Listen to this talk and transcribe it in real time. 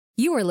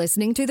You are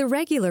listening to the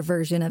regular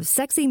version of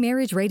Sexy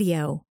Marriage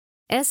Radio.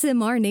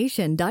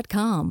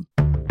 smrnation.com.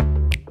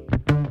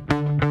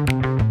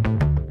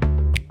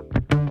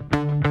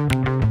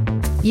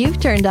 You've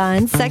turned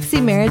on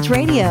Sexy Marriage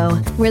Radio,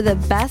 where the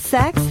best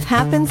sex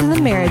happens in the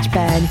marriage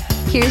bed.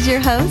 Here's your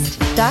host,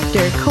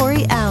 Dr.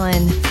 Corey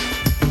Allen.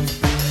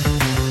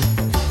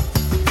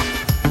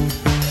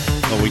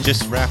 Well, we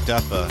just wrapped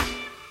up a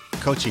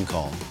coaching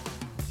call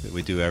that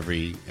we do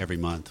every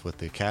month with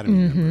the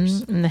Academy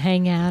members. And the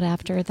hangout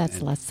after, that's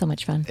so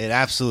much fun. It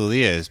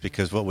absolutely is,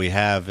 because what we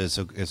have is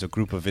a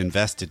group of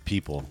invested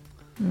people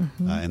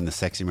in the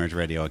Sexy Marriage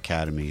Radio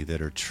Academy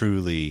that are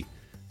truly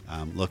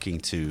looking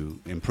to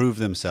improve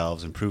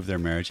themselves, improve their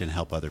marriage, and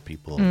help other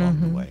people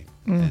along the way.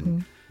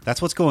 And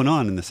that's what's going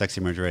on in the Sexy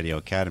Marriage Radio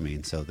Academy.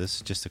 And so this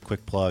is just a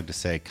quick plug to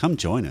say, come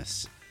join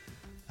us,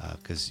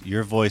 because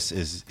your voice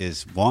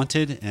is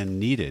wanted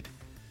and needed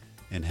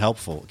and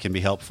helpful, can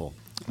be helpful.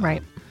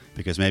 Right.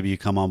 Because maybe you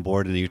come on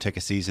board and you take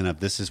a season of,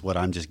 this is what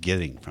I'm just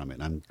getting from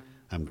it. I'm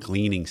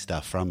gleaning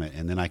stuff from it,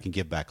 and then I can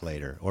give back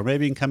later. Or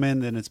maybe you can come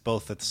in and it's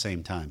both at the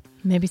same time.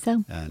 Maybe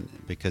so. And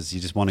because you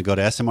just want to go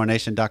to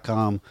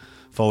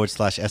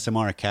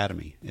smrnation.com/SMR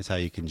Academy is how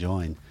you can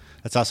join.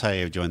 That's also how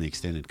you join the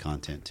extended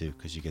content too,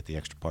 because you get the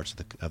extra parts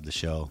of the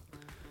show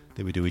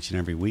that we do each and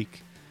every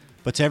week.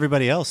 But to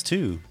everybody else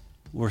too,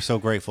 we're so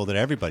grateful that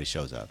everybody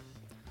shows up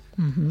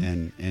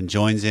and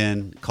joins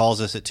in,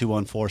 calls us at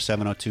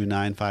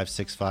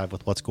 214-702-9565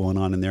 with what's going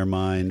on in their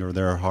mind or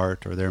their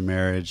heart or their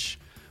marriage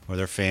or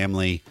their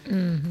family.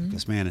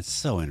 Because, man, it's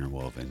so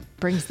interwoven.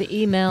 Brings the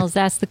emails,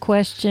 asks the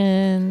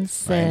questions,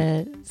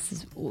 says,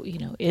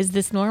 is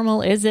this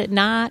normal? Is it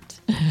not?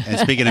 And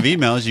speaking of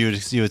emails, you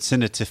would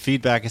send it to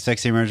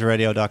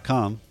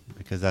feedback@sexymarriageradio.com,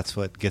 because that's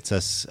what gets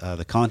us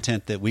the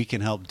content that we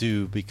can help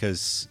do,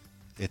 because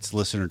it's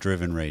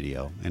listener-driven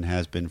radio and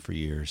has been for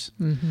years.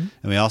 And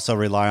we also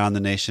rely on the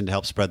nation to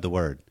help spread the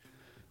word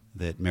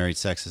that married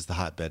sex is the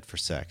hotbed for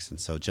sex. And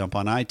so jump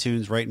on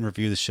iTunes, rate and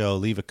review the show,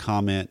 leave a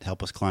comment,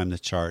 help us climb the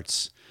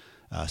charts,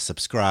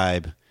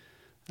 subscribe.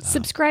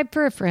 Subscribe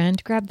for a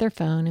friend, grab their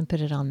phone and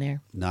put it on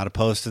there. Not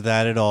opposed to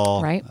that at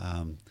all. Right.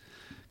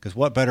 Because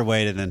what better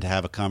way than to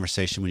have a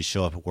conversation when you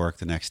show up at work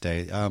the next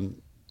day?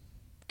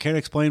 Care to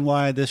explain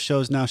why this show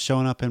is now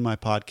showing up in my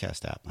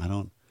podcast app?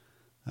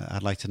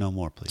 I'd like to know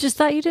more, please. Just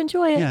thought you'd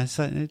enjoy it. Yeah,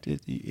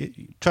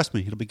 trust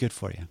me, it'll be good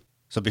for you.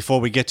 So before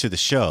we get to the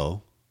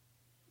show,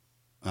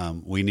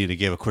 we need to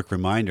give a quick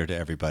reminder to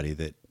everybody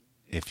that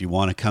if you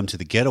want to come to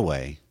the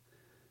getaway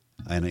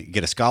and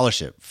get a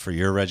scholarship for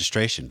your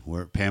registration,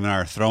 Pam and I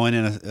are throwing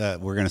in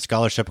we're going to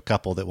scholarship a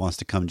couple that wants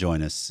to come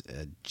join us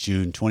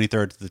June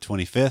 23rd to the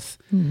 25th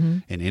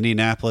in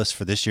Indianapolis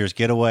for this year's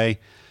getaway.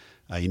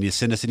 You need to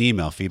send us an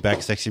email,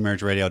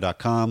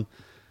 feedback@sexymarriageradio.com,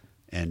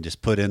 and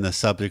just put in the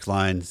subject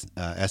lines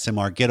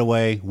SMR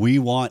getaway. We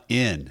want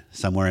in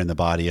somewhere in the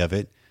body of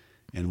it.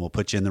 And we'll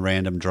put you in the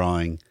random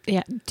drawing.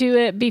 Yeah, do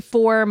it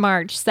before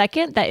March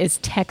 2nd. That is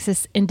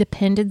Texas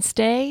Independence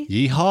Day.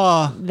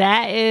 Yeehaw!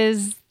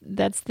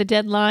 That's the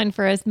deadline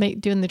for us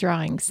doing the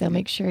drawing. So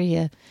make sure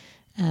you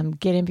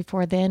get in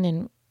before then,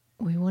 and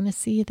we want to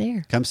see you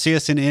there. Come see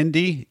us in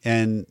Indy,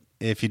 and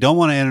if you don't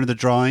want to enter the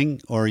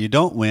drawing or you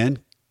don't win,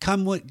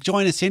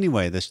 join us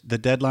anyway. The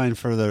deadline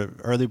for the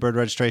early bird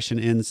registration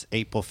ends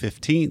April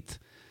 15th.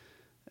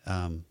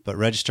 But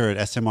register at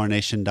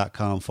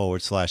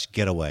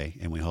smrnation.com/getaway,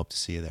 and we hope to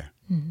see you there.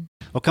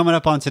 Well, coming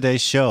up on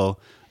today's show,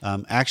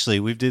 actually,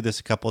 we've did this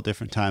a couple of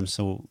different times,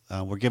 so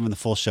we're giving the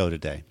full show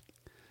today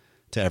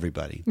to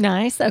everybody.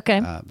 Nice,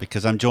 okay.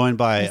 Because I'm joined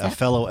by a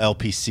fellow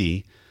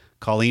LPC,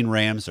 Colleen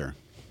Ramser,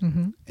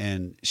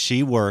 and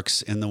she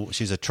works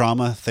she's a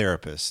trauma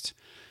therapist,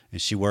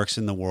 and she works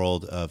in the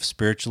world of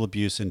spiritual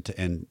abuse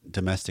and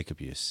domestic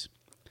abuse.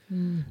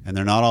 And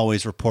they're not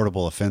always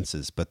reportable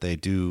offenses, but they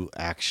do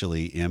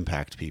actually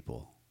impact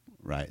people,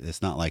 right?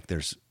 It's not like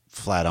there's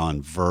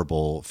flat-on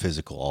verbal,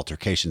 physical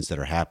altercations that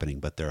are happening,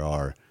 but there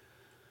are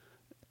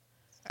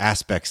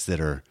aspects that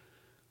are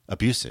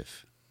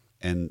abusive,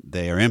 and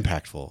they are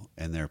impactful,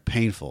 and they're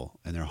painful,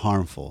 and they're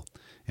harmful.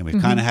 And we've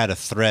kind of had a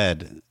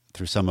thread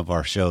through some of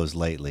our shows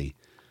lately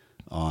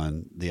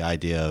on the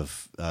idea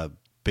of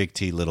big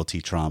T, little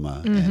t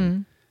trauma,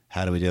 and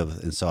how do we deal with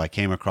it. And so I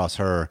came across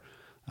her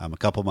a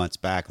couple months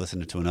back,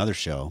 listening to another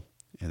show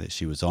that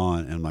she was on,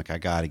 and I'm like, I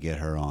got to get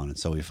her on. And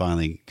so we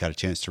finally got a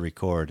chance to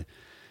record,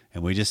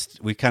 and we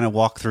kind of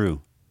walk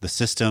through the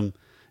system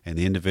and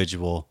the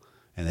individual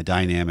and the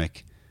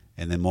dynamic,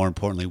 and then more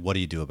importantly, what do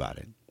you do about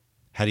it?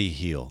 How do you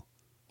heal?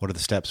 What are the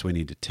steps we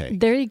need to take?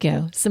 There you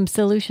go. Some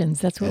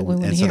solutions. That's what we want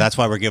to hear. And so that's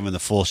why we're giving the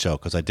full show,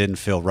 because I didn't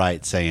feel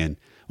right saying,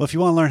 well, if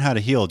you want to learn how to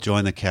heal,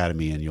 join the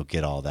Academy and you'll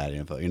get all that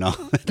info.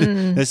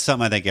 This is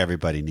something I think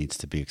everybody needs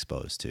to be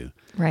exposed to.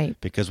 Right.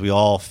 Because we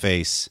all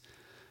face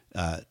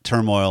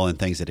turmoil and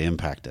things that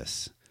impact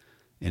us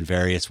in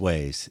various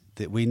ways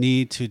that we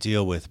need to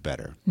deal with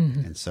better.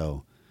 And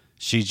so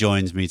she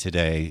joins me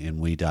today, and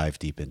we dive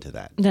deep into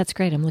that. That's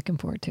great. I'm looking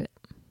forward to it.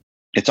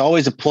 It's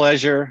always a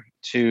pleasure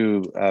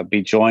to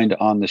be joined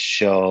on the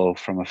show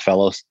from a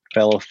fellow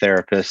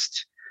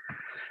therapist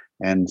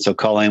And so,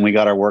 Colleen, we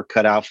got our work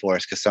cut out for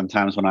us, because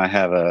sometimes when I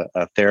have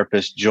a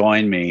therapist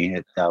join me,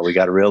 we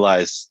got to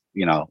realize,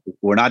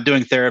 we're not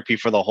doing therapy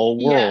for the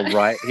whole world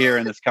right here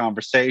in this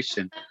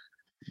conversation,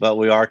 but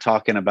we are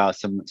talking about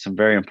some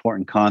very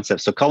important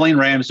concepts. So Colleen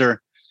Ramser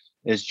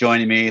is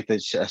joining me.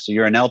 So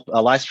you're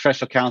a licensed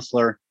professional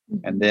counselor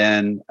and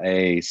then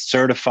a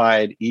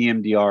certified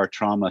EMDR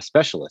trauma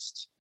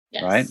specialist,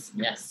 right?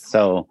 Yes.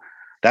 So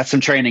that's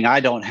some training I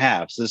don't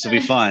have. So this will be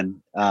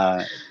fun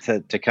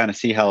to kind of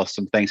see how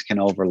some things can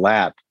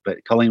overlap.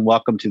 But Colleen,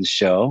 welcome to the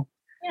show.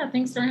 Yeah,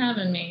 thanks for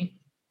having me.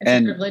 It's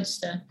a privilege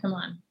to come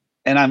on.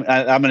 And I'm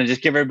going to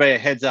just give everybody a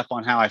heads up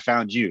on how I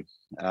found you,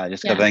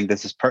 just because I think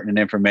this is pertinent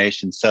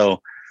information.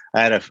 So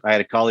I had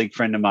a colleague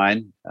friend of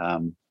mine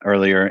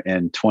earlier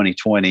in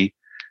 2020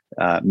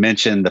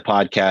 mentioned the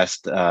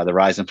podcast, The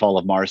Rise and Fall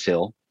of Mars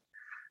Hill.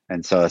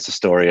 And so that's the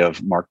story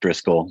of Mark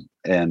Driscoll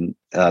and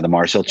the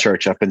Mars Hill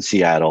Church up in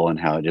Seattle, and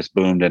how it just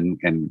boomed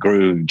and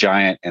grew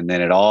giant, and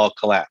then it all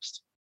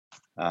collapsed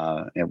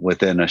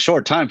within a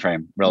short time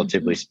frame,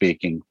 relatively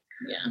speaking.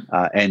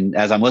 Yeah. And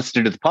as I'm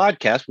listening to the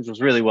podcast, which was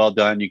really well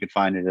done, you could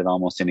find it in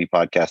almost any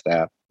podcast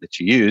app that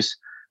you use,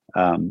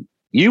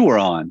 you were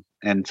on.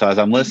 And so as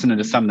I'm listening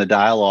to some of the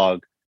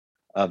dialogue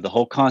of the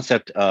whole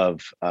concept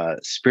of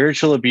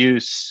spiritual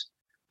abuse,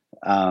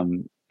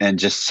 and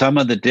just some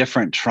of the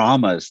different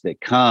traumas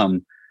that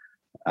come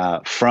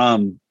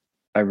from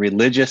a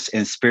religious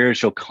and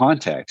spiritual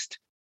context,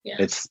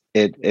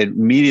 it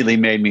immediately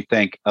made me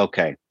think,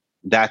 okay,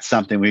 that's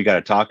something we got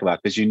to talk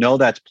about, because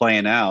that's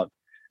playing out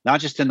not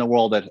just in the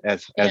world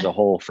as a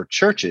whole for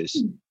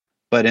churches,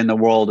 but in the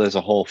world as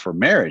a whole for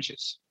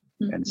marriages.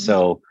 Mm-hmm. And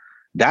so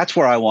that's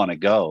where I want to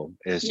go,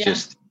 is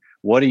just,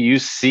 what do you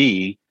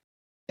see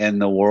in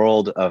the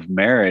world of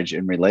marriage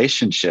and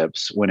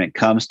relationships when it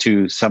comes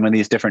to some of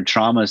these different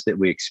traumas that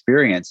we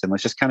experience? And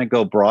let's just kind of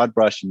go broad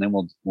brush, and then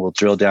we'll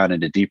drill down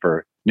into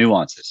deeper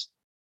nuances.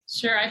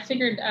 Sure. I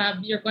figured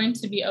you're going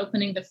to be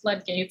opening the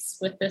floodgates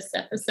with this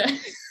episode.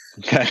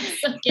 Okay.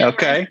 So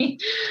okay. Ready.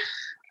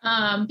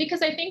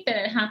 Because I think that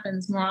it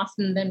happens more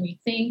often than we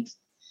think.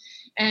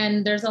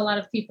 And there's a lot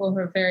of people who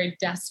are very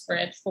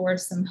desperate for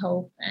some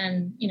hope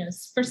and,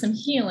 for some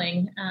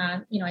healing.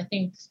 I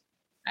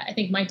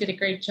think Mike did a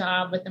great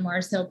job with the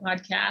Mars Hill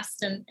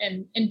podcast,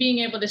 and being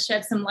able to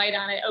shed some light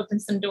on it, open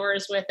some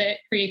doors with it,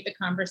 create the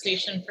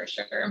conversation for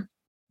sure.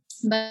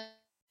 But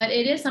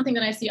it is something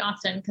that I see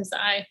often, because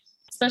I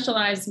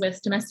specialize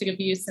with domestic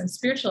abuse and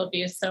spiritual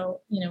abuse.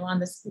 So, on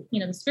this,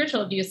 the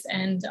spiritual abuse,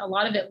 and a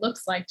lot of it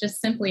looks like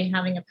just simply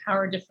having a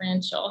power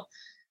differential.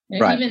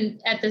 And right. Even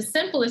at the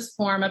simplest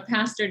form, a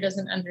pastor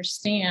doesn't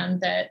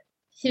understand that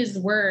his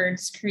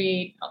words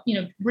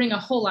bring a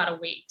whole lot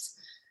of weight.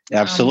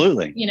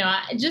 Absolutely.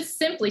 Just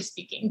simply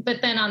speaking. But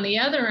then on the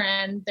other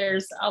end,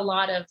 there's a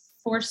lot of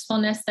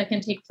forcefulness that can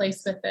take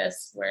place with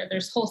this, where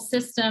there's whole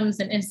systems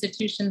and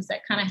institutions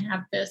that kind of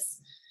have this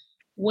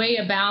way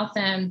about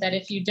them that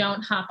if you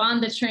don't hop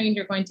on the train,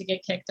 you're going to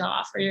get kicked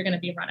off, or you're going to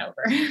be run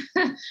over.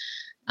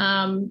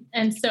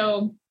 And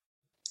so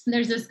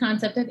there's this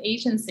concept of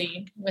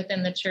agency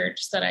within the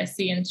church that I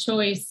see, in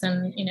choice,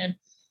 and,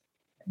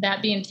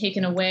 that being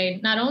taken away,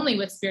 not only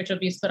with spiritual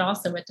abuse, but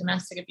also with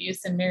domestic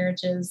abuse in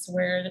marriages,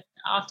 where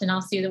often I'll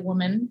see the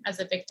woman as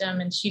a victim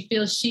and she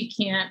feels she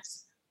can't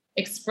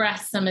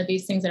express some of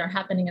these things that are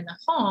happening in the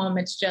home.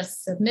 It's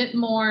just submit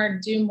more,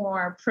 do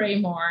more, pray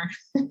more.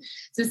 It's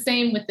the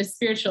same with the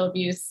spiritual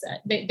abuse.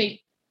 They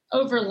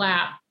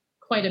overlap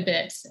quite a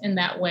bit in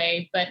that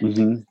way. But,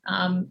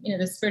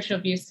 the spiritual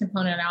abuse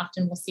component,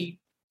 often we'll see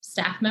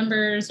staff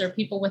members or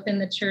people within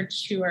the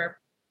church who are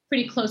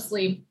pretty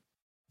closely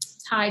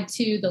tied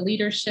to the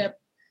leadership,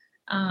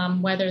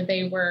 whether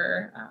they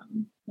were,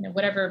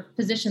 whatever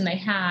position they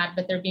had,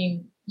 but they're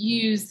being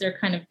used, they're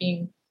kind of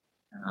being,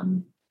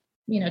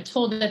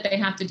 told that they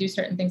have to do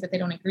certain things that they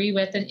don't agree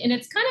with. And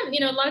it's kind of,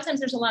 a lot of times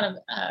there's a lot of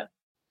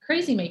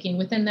crazy making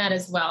within that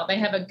as well. They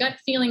have a gut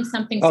feeling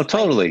something's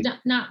totally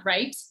not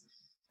right.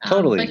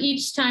 Totally. But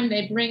each time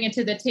they bring it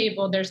to the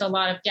table, there's a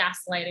lot of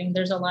gaslighting.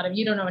 There's a lot of,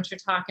 you don't know what you're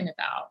talking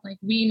about. Like,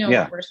 we know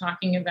what we're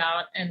talking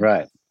about. And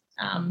right.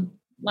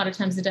 A lot of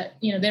times, they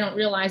don't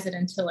realize it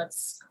until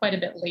it's quite a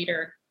bit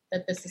later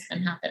that this has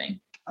been happening.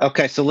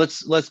 Okay, so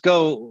let's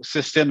go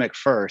systemic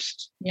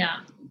first.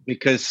 Yeah.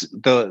 Because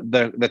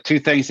the two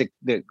things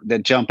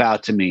that jump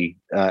out to me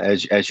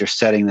as you're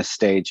setting the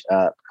stage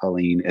up,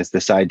 Colleen, is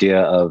this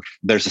idea of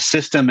there's a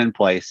system in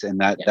place, and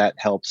that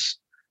helps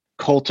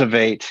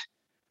cultivate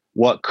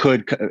what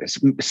could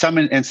in some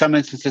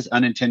instances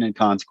unintended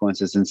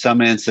consequences, in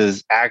some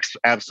instances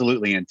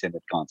absolutely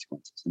intended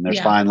consequences, and there's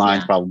fine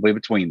lines probably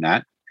between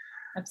that.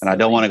 Absolutely. And I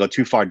don't want to go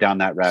too far down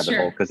that rabbit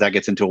hole, because that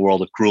gets into a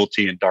world of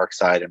cruelty and dark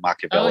side and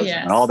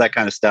Machiavellism and all that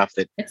kind of stuff.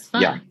 It's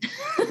fun.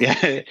 Yeah,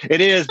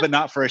 it is, but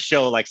not for a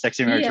show like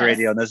Sexy Marriage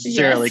Radio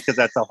necessarily, because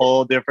that's a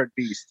whole different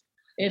beast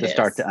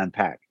start to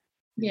unpack.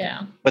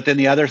 Yeah. But then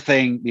the other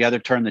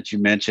term that you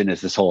mentioned is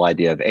this whole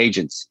idea of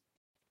agency.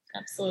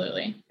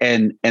 Absolutely.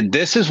 And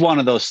this is one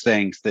of those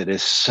things that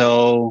is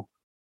so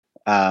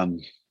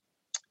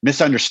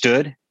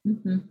misunderstood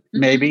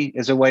maybe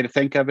is a way to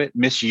think of it,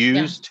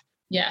 misused.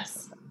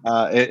 Yes.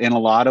 In a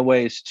lot of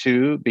ways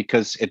too,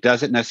 because it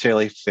doesn't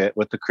necessarily fit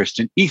with the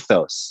Christian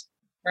ethos.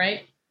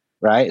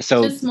 Right.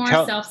 So just more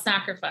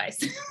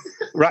self-sacrifice.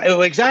 Right.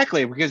 Well,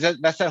 exactly. Because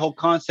that's that whole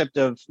concept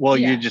of, well,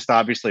 you just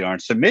obviously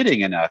aren't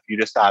submitting enough. You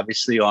just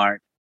obviously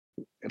aren't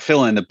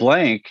fill in the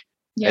blank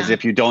as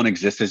if you don't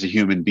exist as a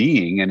human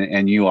being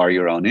and you are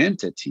your own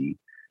entity.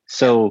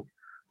 So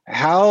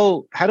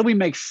how do we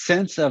make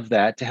sense of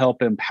that to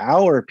help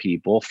empower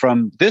people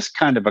from this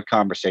kind of a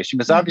conversation?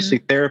 Because obviously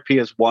therapy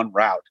is one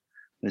route.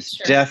 It's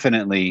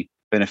definitely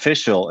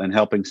beneficial in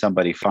helping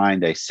somebody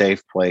find a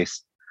safe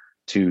place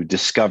to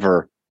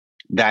discover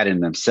that in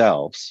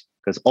themselves.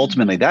 Because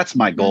ultimately that's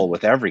my goal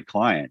with every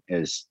client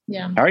is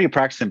how are you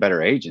practicing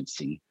better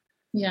agency?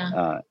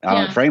 I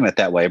don't frame it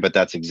that way, but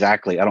that's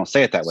exactly, I don't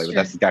say it that way, but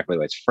that's exactly the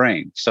way it's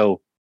framed. So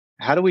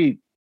how do we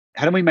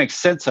make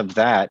sense of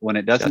that when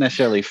it doesn't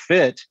necessarily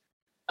fit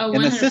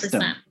in the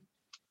system?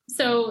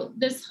 So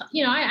this,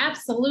 I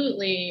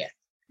absolutely,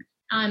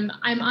 I'm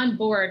on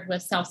board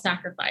with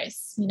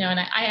self-sacrifice, and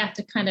I have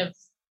to kind of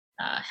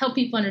help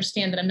people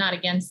understand that I'm not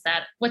against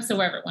that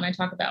whatsoever when I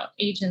talk about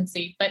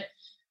agency, but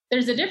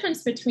there's a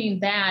difference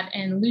between that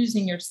and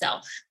losing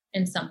yourself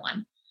in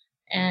someone.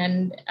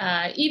 And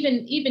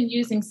even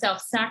using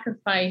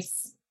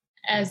self-sacrifice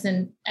as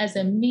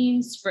a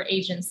means for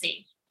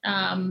agency.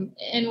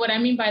 And what I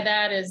mean by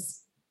that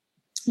is,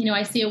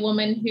 I see a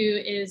woman who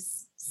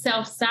is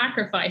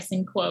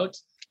self-sacrificing, quote,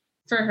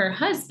 for her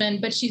husband,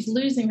 but she's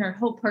losing her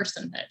whole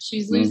personhood.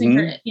 She's losing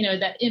her,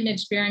 that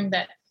image bearing,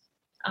 that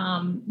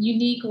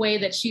unique way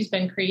that she's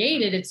been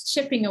created. It's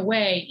chipping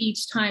away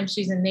each time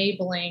she's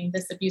enabling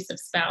this abusive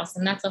spouse.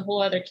 And that's a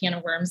whole other can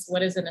of worms.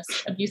 What is an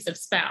abusive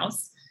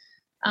spouse?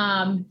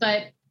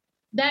 But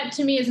that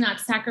to me is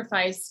not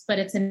sacrifice, but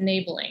it's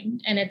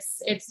enabling. And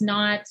it's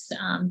not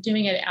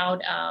doing it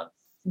out of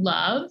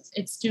love.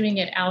 It's doing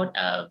it out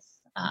of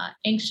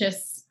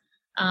anxious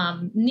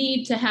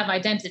need to have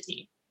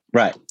identity.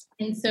 Right.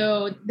 And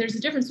so there's a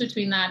difference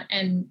between that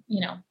and,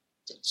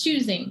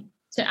 choosing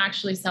to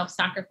actually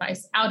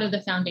self-sacrifice out of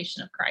the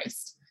foundation of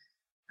Christ.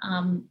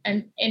 And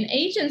in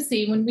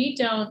agency, when we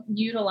don't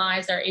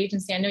utilize our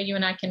agency, I know you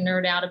and I can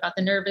nerd out about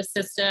the nervous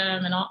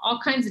system and all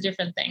kinds of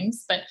different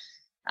things, but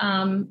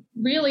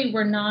really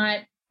we're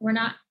not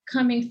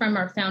coming from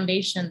our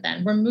foundation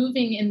then. We're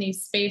moving in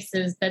these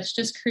spaces that's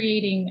just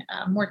creating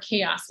more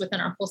chaos within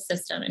our whole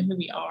system and who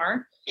we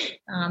are.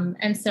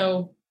 And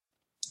so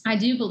I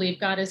do believe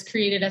God has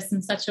created us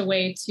in such a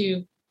way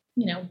to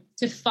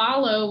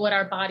follow what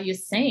our body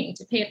is saying,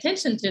 to pay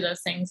attention to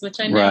those things, which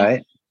I know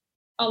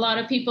a lot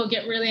of people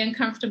get really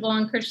uncomfortable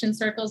in Christian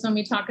circles when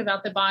we talk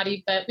about the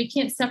body, but we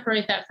can't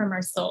separate that from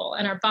our soul.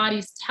 And our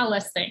bodies tell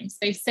us things.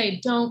 They say,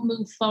 don't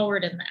move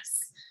forward in this.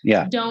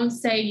 Yeah. Don't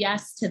say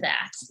yes to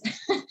that.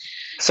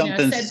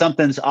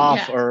 Something's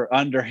off or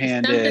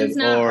underhanded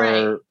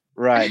or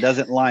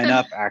doesn't line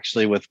up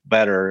actually with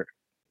better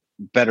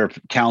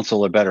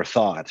counsel or better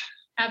thought.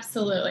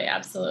 Absolutely.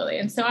 Absolutely.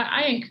 And so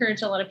I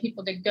encourage a lot of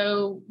people to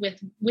go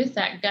with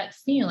that gut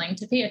feeling,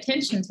 to pay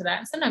attention to that.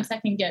 And sometimes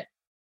that can get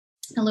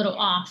a little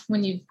off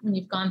when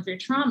you've gone through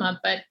trauma,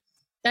 but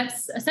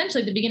that's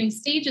essentially the beginning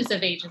stages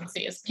of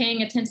agency, is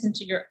paying attention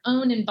to your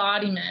own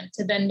embodiment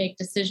to then make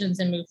decisions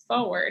and move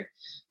forward.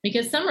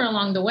 Because somewhere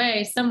along the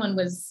way, someone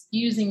was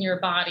using your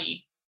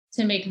body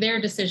to make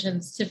their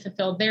decisions, to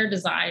fulfill their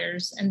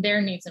desires and their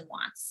needs and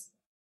wants.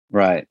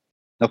 Right.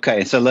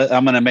 Okay. So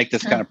I'm going to make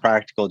this kind of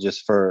practical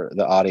just for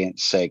the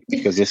audience's sake,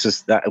 because this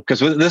is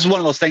one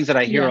of those things that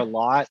I hear a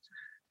lot.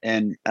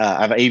 And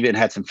I've even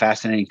had some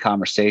fascinating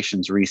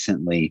conversations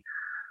recently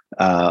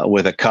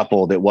with a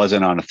couple that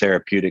wasn't on a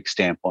therapeutic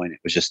standpoint. It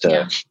was just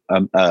hey,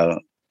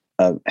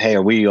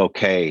 are we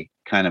okay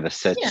kind of a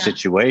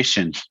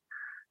situation.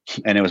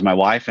 And it was my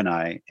wife and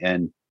I,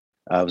 and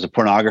it was a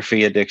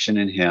pornography addiction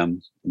in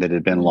him that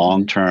had been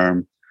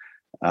long-term,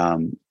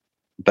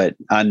 but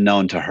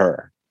unknown to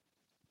her.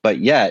 But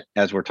yet,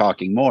 as we're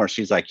talking more,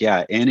 she's like,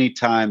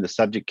 anytime the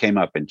subject came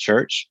up in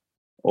church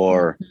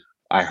or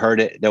I heard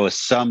it, there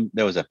was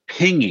a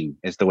pinging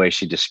is the way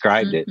she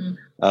described it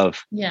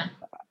of,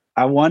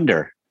 I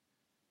wonder,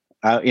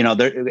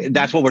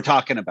 that's what we're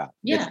talking about.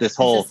 It's this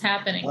whole, this is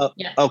happening.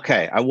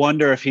 Okay. I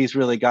wonder if he's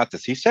really got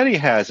this. He said he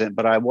hasn't,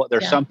 but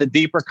there's something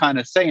deeper kind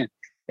of saying.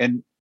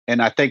 And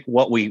I think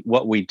what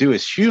we do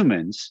as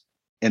humans,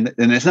 and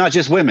it's not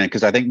just women,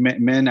 because I think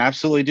men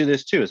absolutely do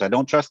this too, is I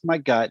don't trust my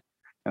gut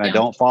and I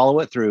don't follow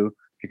it through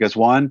because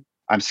one,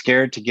 I'm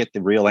scared to get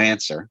the real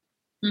answer.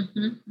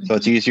 So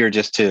it's easier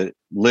just to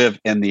live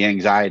in the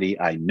anxiety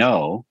I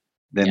know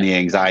than the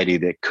anxiety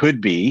that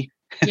could be.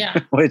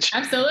 which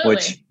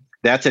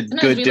that's a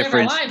Sometimes good we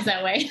difference. Live our lives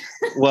that way.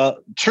 Well,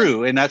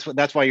 true, and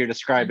that's why you're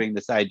describing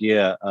this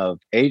idea of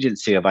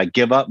agency. Of I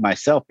give up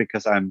myself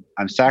because I'm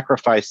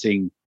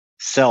sacrificing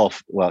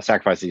self. Well,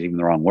 sacrifice is even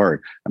the wrong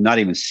word. I'm not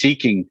even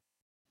seeking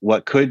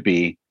what could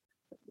be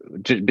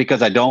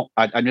because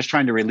I'm just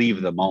trying to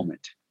relieve the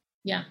moment.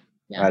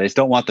 I just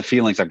don't want the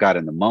feelings I've got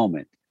in the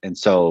moment, and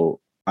so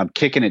I'm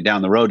kicking it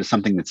down the road to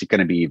something that's going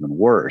to be even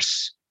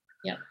worse.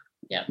 Yep.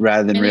 Yep.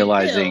 Rather than And it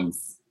realizing,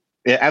 builds.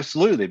 yeah,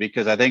 absolutely,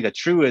 because I think a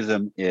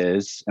truism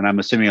is, and I'm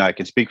assuming I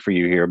can speak for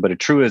you here, but a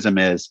truism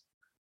is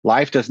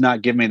life does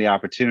not give me the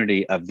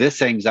opportunity of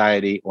this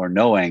anxiety or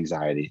no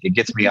anxiety. It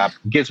gives me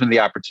the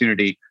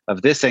opportunity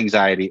of this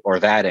anxiety or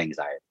that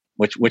anxiety.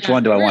 Which Yeah,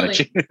 one do I want really.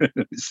 to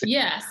choose?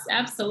 Yes,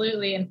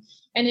 absolutely. And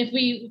if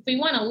we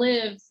want to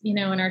live, in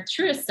our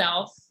truest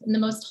self, in the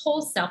most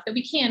whole self that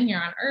we can here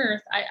on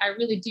earth, I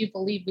really do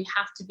believe we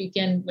have to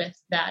begin with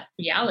that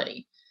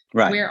reality.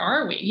 Right. Where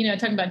are we?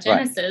 Talking about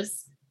Right.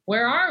 Genesis,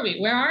 where are we?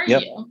 Where are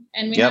Yep. you?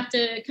 And we Yep. have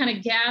to kind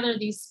of gather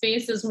these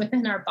spaces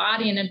within our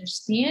body and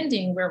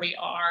understanding where we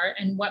are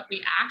and what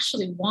we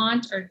actually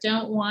want or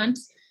don't want,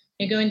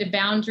 and go into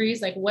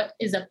boundaries, like what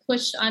is a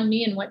push on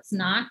me and what's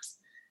not.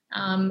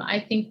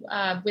 I think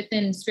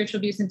within spiritual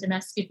abuse and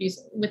domestic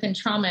abuse, within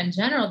trauma in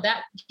general,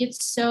 that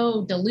gets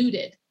so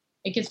diluted.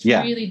 It gets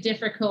really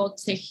difficult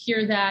to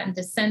hear that and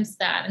to sense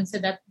that. And so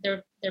that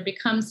there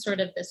becomes sort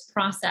of this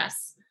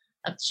process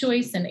of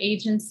choice and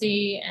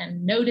agency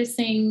and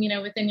noticing,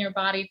 within your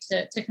body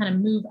to kind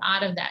of move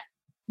out of that,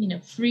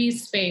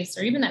 freeze space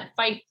or even that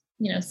fight,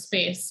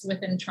 space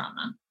within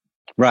trauma.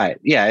 Right.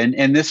 Yeah.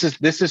 And this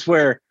is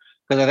where,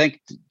 because I think,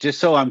 just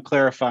so I'm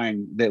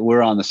clarifying that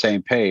we're on the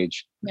same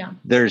page,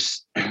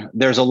 there's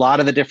a lot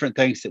of the different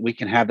things that we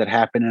can have that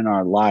happen in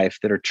our life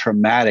that are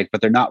traumatic,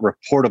 but they're not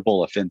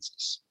reportable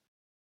offenses.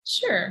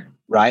 Sure.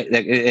 Right.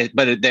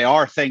 But they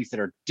are things that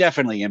are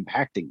definitely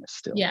impacting us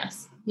still.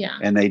 Yes. Yeah.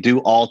 And they do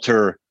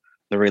alter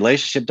the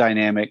relationship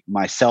dynamic,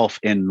 myself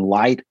in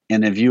light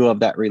and in view of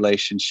that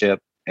relationship,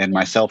 and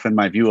myself in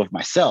my view of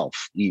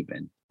myself,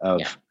 even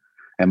of,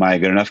 am I a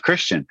good enough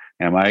Christian?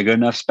 Am I a good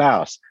enough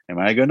spouse? Am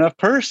I a good enough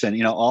person?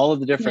 All of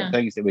the different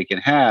things that we can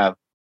have,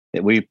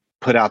 that we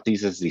put out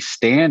as these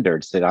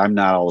standards, that I'm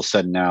not all of a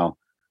sudden now,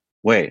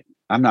 wait,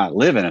 I'm not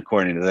living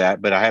according to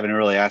that, but I haven't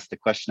really asked the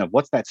question of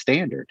what's that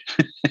standard?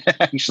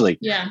 Actually,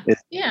 is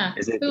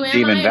it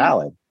even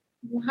valid?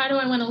 How do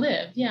I want to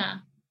live? Yeah,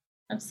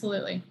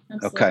 absolutely.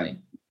 Okay.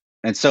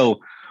 And so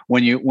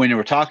when you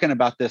were talking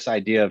about this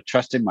idea of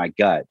trusting my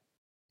gut,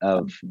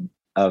 of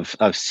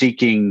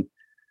seeking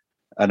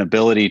an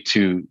ability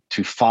to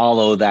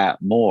follow that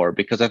more,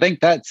 because I think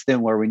that's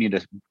then where we need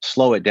to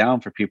slow it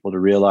down for people to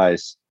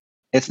realize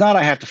it's not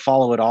I have to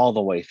follow it all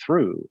the way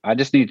through. I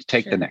just need to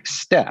take the next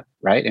step,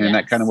 right? And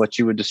that kind of what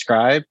you would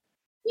describe?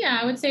 Yeah,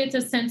 I would say it's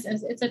a sense.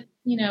 It's a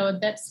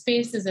that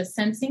space is a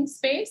sensing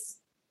space,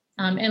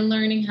 and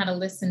learning how to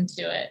listen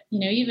to it.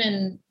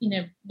 Even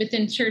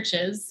within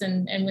churches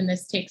and when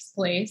this takes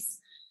place,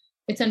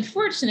 it's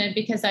unfortunate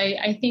because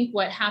I think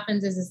what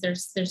happens is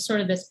there's sort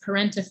of this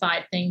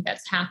parentified thing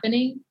that's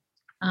happening.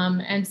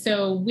 And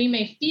so we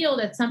may feel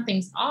that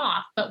something's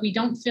off, but we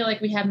don't feel like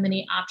we have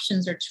many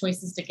options or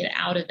choices to get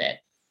out of it.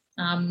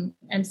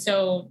 And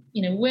so,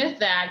 with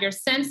that, you're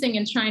sensing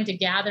and trying to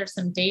gather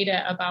some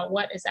data about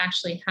what is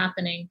actually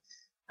happening.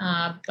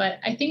 But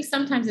I think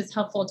sometimes it's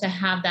helpful to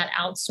have that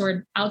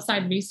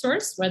outside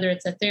resource, whether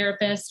it's a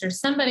therapist or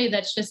somebody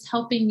that's just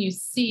helping you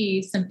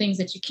see some things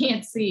that you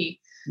can't see.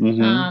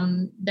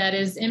 That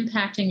is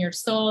impacting your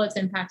soul. It's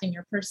impacting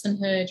your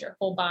personhood, your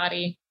whole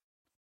body.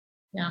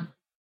 Yeah.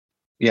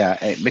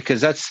 Yeah.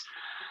 Because that's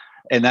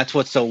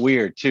what's so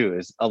weird too,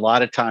 is a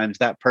lot of times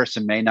that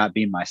person may not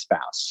be my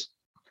spouse.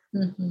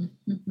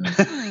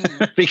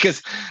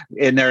 Because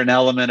they're an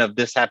element of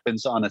this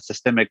happens on a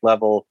systemic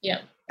level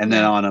and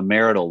then on a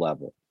marital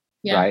level.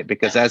 Right.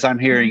 Because as I'm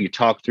hearing you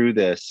talk through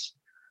this,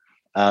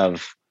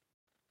 of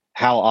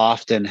how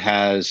often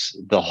has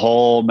the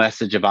whole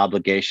message of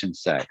obligation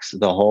sex,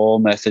 the whole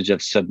message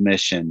of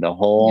submission, the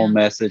whole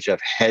message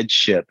of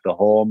headship, the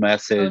whole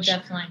message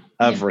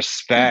of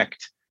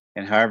respect,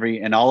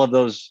 and all of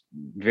those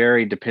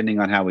vary depending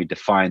on how we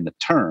define the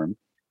term.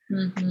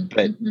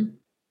 But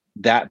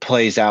that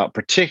plays out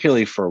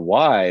particularly for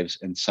wives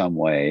in some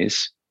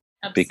ways.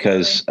 Absolutely.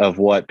 Because of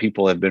what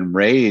people have been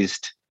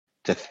raised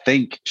to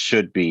think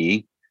should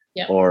be,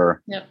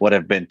 or what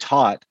have been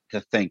taught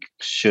to think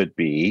should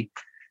be.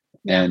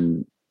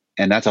 And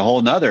that's a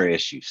whole nother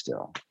issue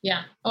still.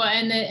 Yeah. Oh,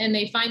 and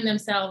they find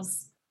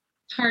themselves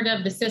part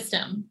of the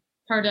system,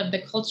 part of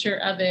the culture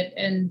of it.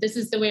 And this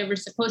is the way we're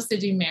supposed to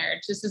do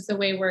marriage. This is the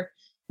way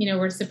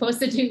we're supposed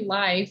to do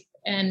life.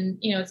 And,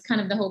 it's kind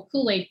of the whole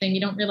Kool-Aid thing.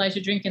 You don't realize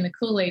you're drinking the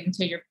Kool-Aid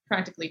until you're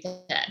practically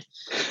dead,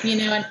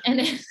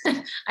 and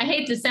I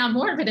hate to sound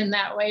morbid in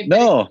that way,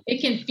 but it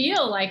can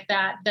feel like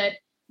that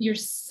you're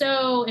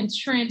so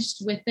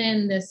entrenched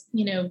within this,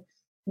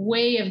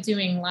 way of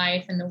doing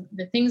life and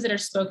the things that are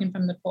spoken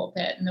from the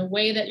pulpit and the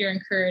way that you're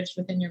encouraged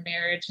within your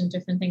marriage and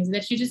different things,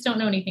 that you just don't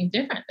know anything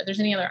different, that there's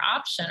any other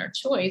option or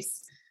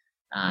choice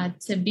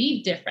to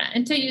be different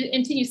until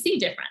you see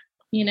different,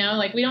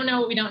 like we don't know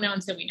what we don't know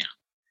until we know.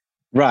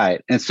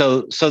 Right. And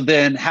so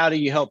then how do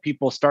you help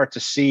people start to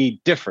see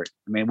different?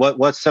 I mean,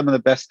 what's some of the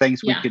best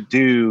things we could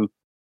do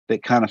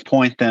that kind of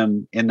point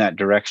them in that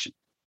direction?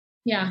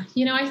 Yeah.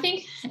 I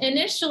think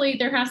initially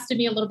there has to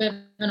be a little bit of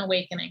an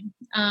awakening.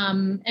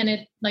 And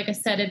it, like I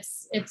said,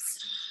 it's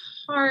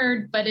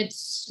hard, but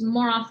it's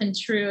more often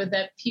true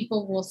that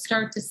people will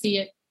start to see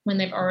it when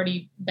they've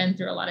already been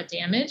through a lot of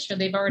damage, or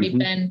they've already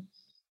been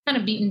kind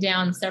of beaten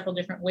down several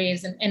different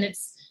ways. And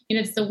it's,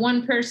 it's the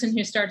one person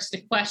who starts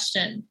to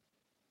question,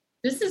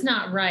 this is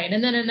not right.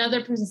 And then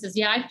another person says,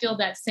 yeah, I feel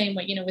that same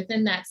way,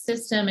 within that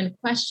system, and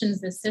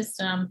questions the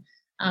system,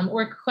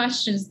 or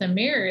questions the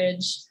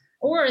marriage,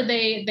 or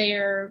they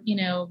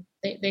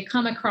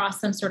come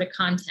across some sort of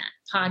content,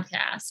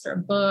 podcast or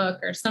book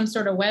or some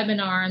sort of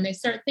webinar, and they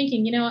start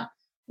thinking,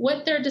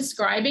 what they're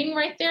describing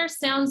right there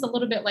sounds a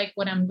little bit like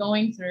what I'm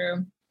going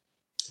through.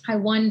 I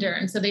wonder.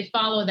 And so they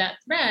follow that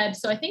thread.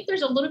 So I think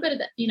there's a little bit of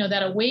that,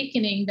 that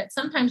awakening that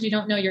sometimes you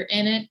don't know you're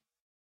in it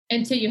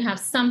until you have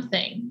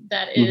something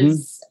that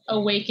is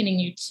awakening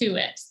you to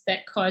it,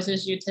 that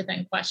causes you to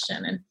then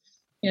question. And,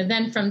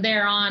 then from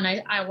there on,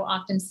 I will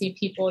often see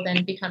people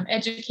then become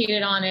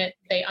educated on it.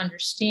 They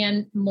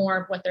understand more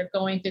of what they're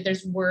going through.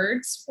 There's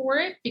words for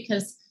it,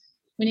 because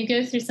when you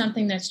go through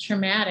something that's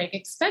traumatic,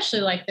 especially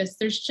like this,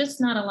 there's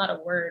just not a lot of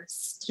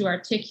words to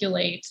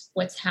articulate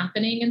what's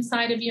happening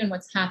inside of you and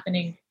what's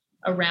happening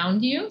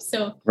around you.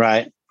 So,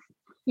 right.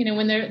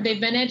 When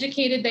they've been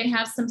educated, they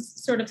have some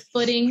sort of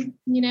footing,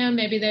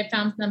 maybe they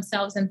found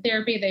themselves in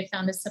therapy, they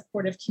found a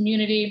supportive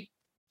community.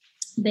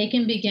 They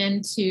can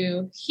begin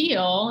to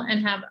heal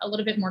and have a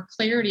little bit more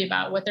clarity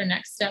about what their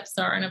next steps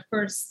are. And of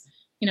course,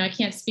 I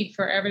can't speak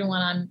for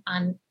everyone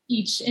on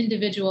each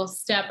individual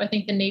step. I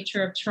think the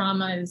nature of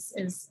trauma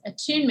is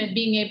attunement,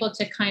 being able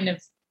to kind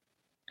of,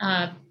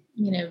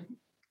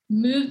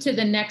 move to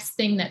the next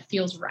thing that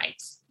feels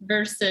right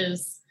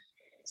versus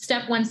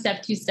step 1,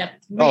 step 2, step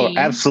 3. Oh,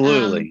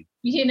 absolutely.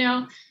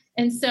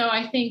 And so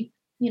I think,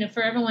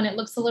 for everyone, it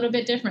looks a little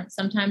bit different.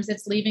 Sometimes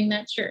it's leaving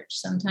that church.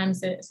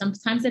 Sometimes it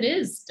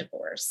is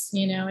divorce,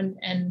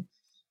 and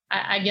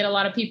I get a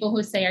lot of people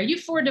who say, are you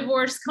for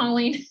divorce,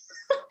 Colleen?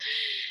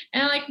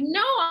 And I'm like,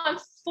 no, I'm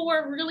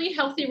for really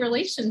healthy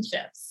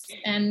relationships,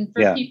 and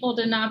for people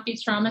to not be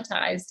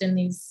traumatized in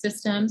these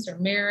systems or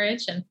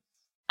marriage. And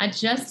I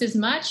just as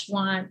much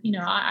want,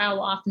 I'll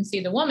often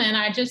see the woman,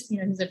 who's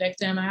a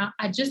victim.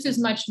 I just as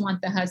much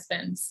want the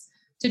husbands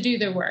to do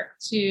their work,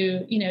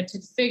 to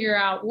figure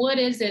out what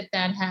is it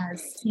that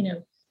has,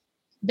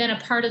 been a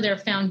part of their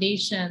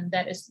foundation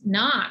that is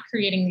not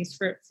creating these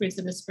fruits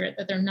of the Spirit,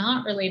 that they're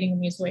not relating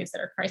in these ways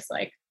that are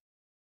Christ-like.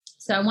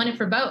 So I want it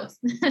for both.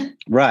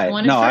 Right. I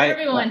want it for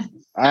everyone.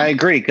 I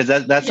agree, because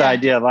that's the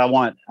idea of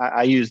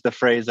I use the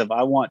phrase of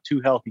I want 2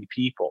 healthy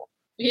people.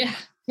 Yeah.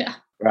 Yeah.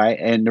 Right.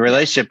 And the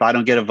relationship, I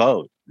don't get a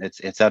vote.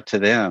 It's up to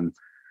them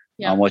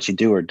on what you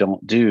do or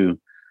don't do.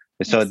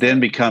 And so it then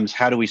becomes,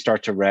 how do we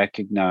start to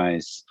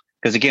recognize?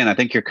 Because again, I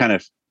think you're kind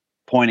of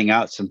pointing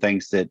out some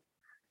things that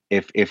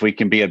if we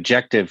can be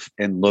objective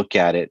and look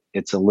at it,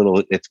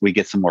 we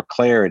get some more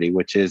clarity,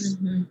 which is,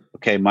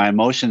 okay, my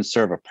emotions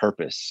serve a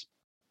purpose.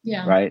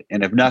 Yeah. Right.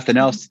 And if nothing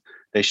else,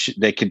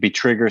 they could be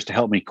triggers to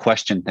help me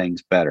question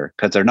things better,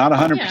 because they're not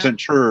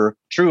 100%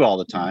 true all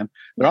the time.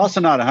 They're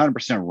also not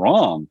 100%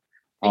 wrong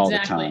all the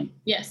time.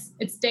 Yes.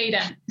 It's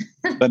data.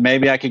 But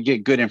maybe I could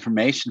get good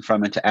information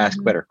from it to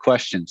ask better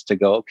questions, to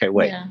go, okay,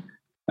 wait,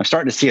 I'm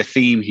starting to see a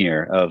theme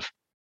here of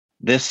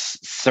this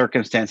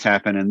circumstance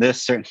happened and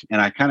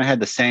and I kind of had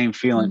the same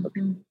feeling.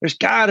 There's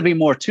got to be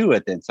more to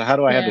it then. So how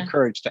do I have the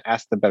courage to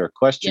ask the better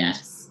questions?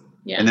 Yes.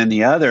 Yeah. And then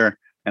the other,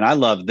 and I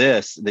love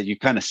this, that you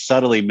kind of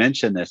subtly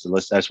mention this.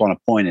 I just want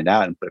to point it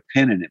out and put a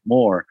pin in it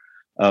more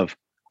of,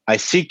 I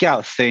seek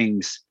out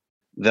things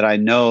that I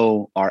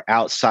know are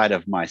outside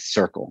of my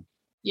circle,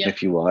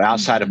 if you will,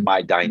 outside of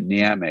my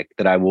dynamic,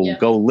 that I will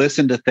go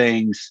listen to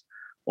things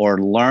or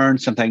learn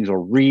some things or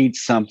read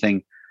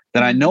something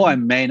that I know I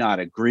may not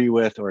agree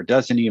with, or it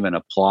doesn't even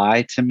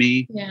apply to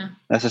me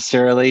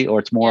necessarily, or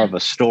it's more of a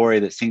story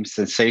that seems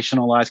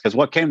sensationalized. Because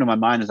what came to my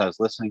mind as I was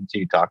listening to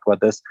you talk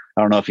about this,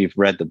 I don't know if you've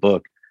read the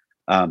book,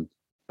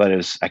 but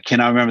I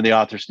cannot remember the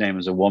author's name. It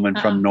was a woman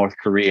from North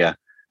Korea,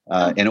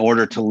 In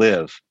Order to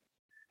Live.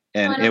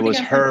 And it was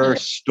her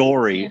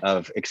story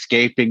of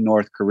escaping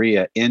North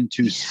Korea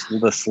into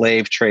the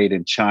slave trade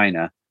in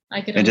China,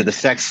 into the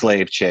sex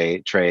slave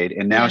trade.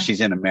 And now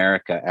she's in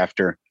America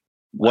after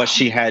what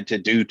she had to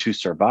do to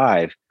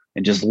survive,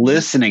 and just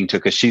listening to,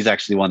 because she's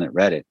actually the one that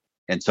read it.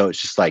 And so it's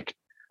just like,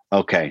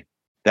 okay,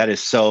 that is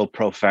so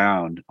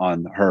profound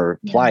on her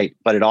plight,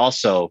 but it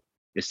also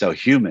is so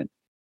human.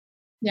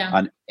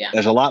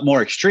 There's a lot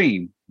more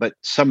extreme, but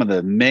some of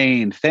the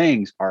main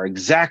things are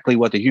exactly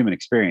what the human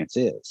experience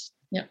is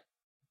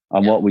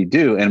on what we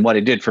do. And what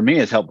it did for me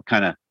is help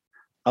kind of,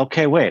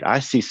 okay, wait, I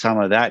see some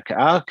of that.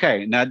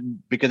 Okay. Now,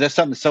 because that's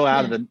something so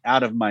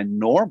out of my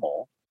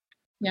normal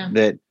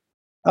that,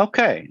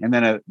 okay.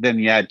 And then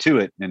you add to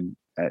it, and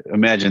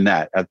imagine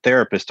that a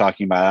therapist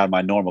talking about out of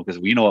my normal, because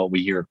we know what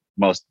we hear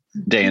most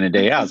day in and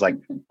day out. It's like,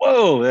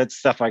 whoa, that's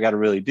stuff I got to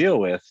really deal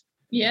with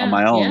on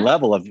my own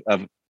level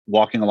of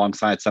walking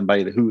alongside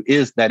somebody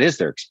that is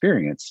their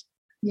experience.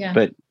 Yeah.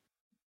 But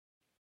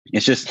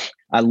it's just,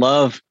 I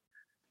love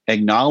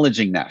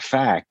acknowledging that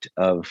fact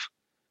of,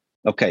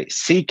 okay,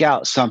 seek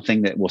out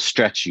something that will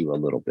stretch you a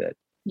little bit.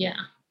 Yeah.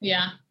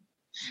 Yeah.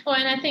 Well,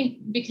 and I think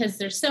because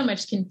there's so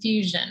much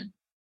confusion,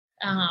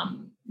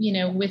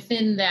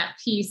 within that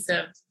piece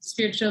of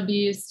spiritual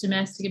abuse,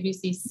 domestic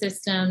abuse, these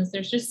systems,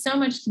 there's just so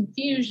much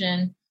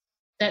confusion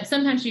that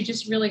sometimes you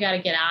just really got to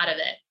get out of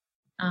it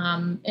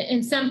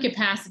in some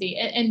capacity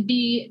and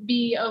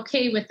be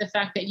okay with the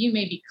fact that you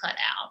may be cut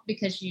out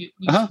because you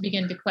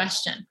begin to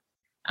question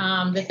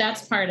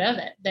that's part of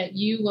it, that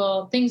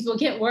things will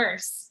get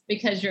worse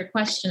because you're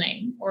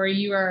questioning, or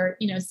you are,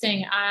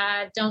 saying,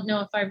 I don't know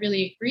if I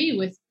really agree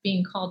with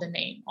being called a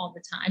name all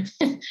the time.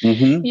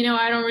 Mm-hmm.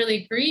 I don't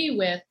really agree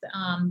with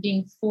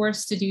being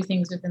forced to do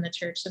things within the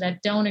church, that I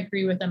don't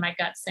agree with my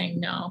gut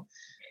saying no.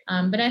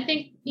 But I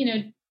think,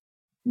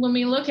 when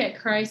we look at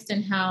Christ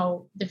and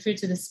how the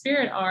fruits of the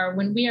Spirit are,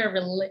 when we are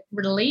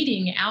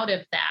relating out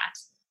of that,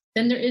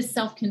 then there is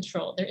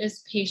self-control, there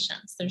is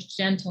patience, there's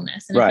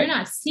gentleness. And right. if you're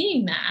not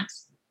seeing that,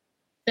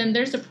 then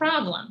there's a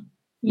problem.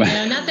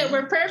 Not that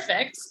we're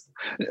perfect.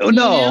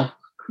 No,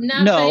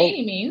 not by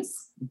any means.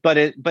 But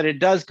it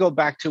does go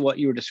back to what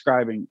you were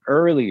describing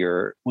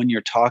earlier when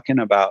you're talking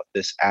about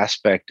this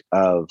aspect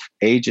of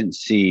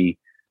agency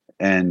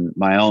and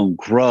my own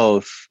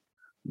growth,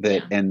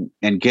 and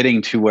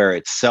getting to where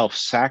it's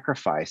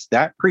self-sacrifice.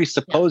 That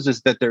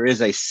presupposes that there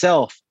is a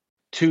self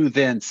to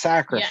then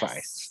sacrifice.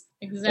 Yes.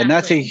 Exactly. And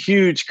that's a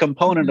huge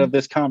component of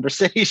this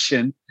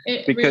conversation,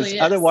 because really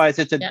otherwise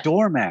it's a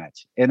doormat,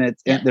 and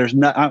there's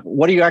not.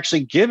 What are you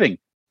actually giving?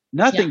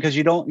 Nothing, because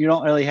you don't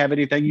really have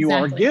anything you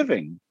are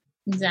giving.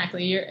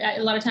 Exactly. A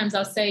lot of times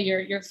I'll say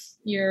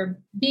you're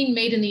being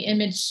made in the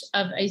image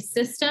of a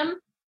system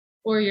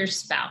or your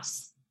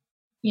spouse,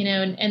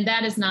 and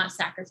that is not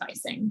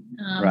sacrificing.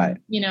 Right.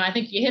 I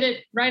think you hit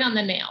it right on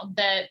the nail,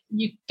 that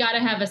you got to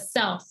have a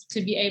self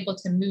to be able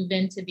to move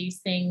into these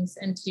things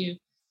and to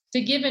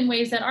give in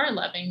ways that are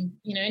loving.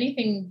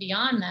 Anything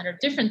beyond that or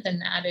different than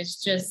that is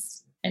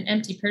just an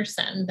empty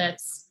person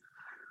that's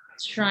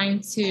trying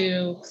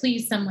to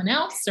please someone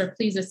else or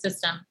please a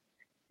system.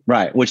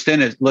 Right. Which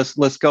then is,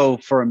 let's go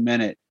for a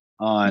minute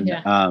on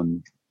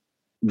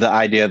the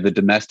idea of the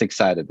domestic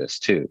side of this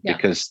too,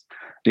 because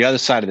the other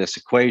side of this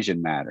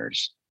equation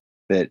matters.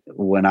 That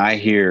when I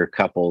hear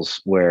couples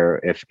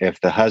where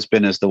if the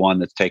husband is the one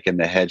that's taking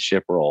the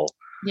headship role,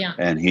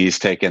 and he's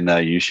taking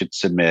you should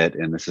submit,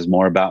 and this is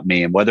more about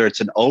me, and whether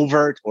it's an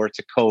overt or it's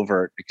a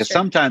covert, because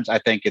sometimes I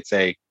think it's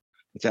an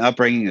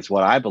upbringing, it's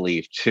what I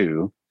believe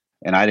too.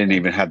 And I didn't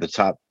even have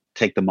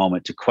take the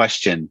moment to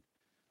question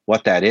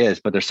what that is,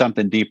 but there's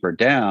something deeper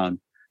down,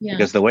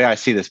 because the way I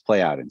see this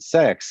play out in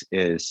sex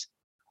is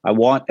I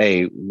want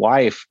a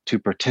wife to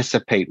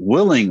participate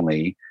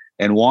willingly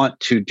and want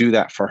to do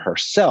that for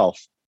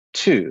herself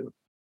too.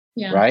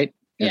 Yeah. Right.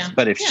 Yeah.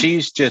 But if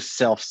she's just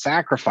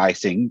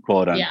self-sacrificing,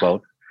 quote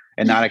unquote,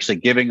 and not actually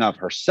giving of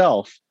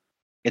herself,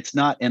 it's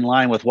not in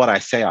line with what I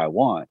say I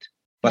want,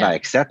 but I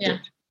accept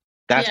it.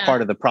 That's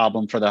part of the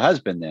problem for the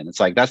husband. Then it's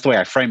like, that's the way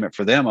I frame it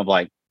for them, of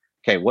like,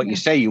 okay, what you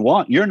say you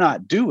want, you're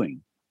not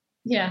doing.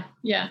 Yeah.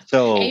 Yeah.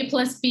 So A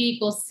plus B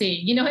equals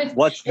C,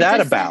 what's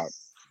that about?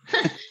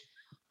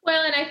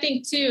 Well, and I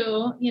think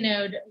too,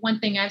 one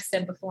thing I've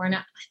said before, and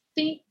I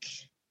think,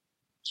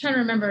 trying to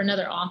remember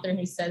another author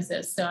who says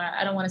this, so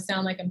I don't want to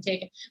sound like I'm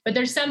taking, but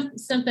there's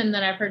something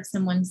that I've heard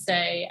someone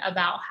say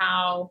about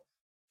how,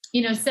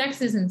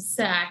 sex isn't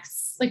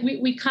sex. Like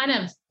we kind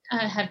of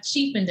have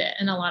cheapened it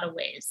in a lot of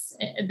ways,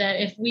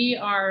 that if we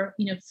are,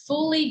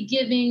 fully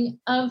giving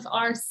of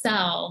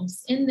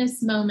ourselves in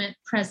this moment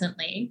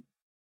presently,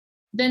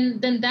 then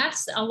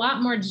that's a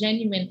lot more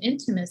genuine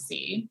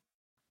intimacy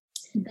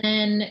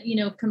than,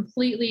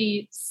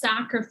 completely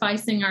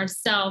sacrificing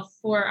ourselves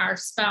for our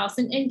spouse.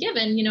 And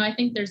given, I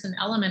think there's an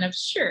element of,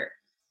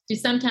 do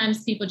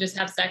sometimes people just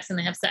have sex and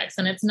they have sex,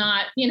 and it's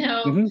not,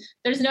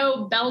 there's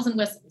no bells and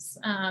whistles.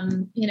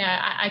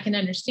 I can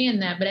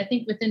understand that. But I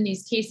think within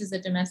these cases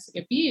of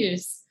domestic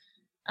abuse,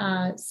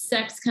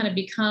 sex kind of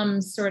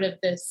becomes sort of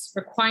this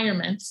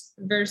requirement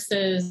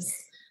versus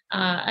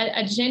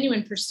a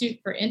genuine pursuit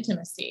for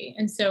intimacy.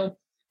 And so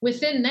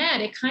within that,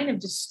 it kind of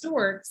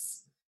distorts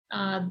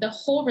the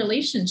whole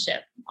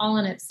relationship all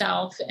in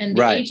itself, and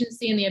the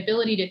agency and the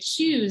ability to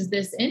choose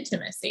this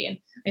intimacy. And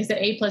like I said,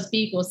 A plus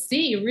B equals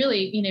C,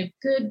 really,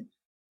 good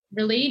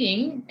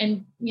relating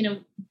and,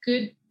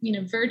 good,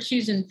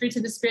 virtues and fruits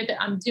of the Spirit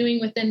that I'm doing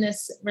within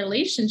this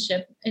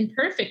relationship,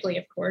 imperfectly,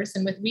 of course,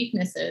 and with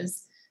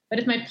weaknesses. But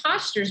if my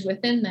posture is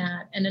within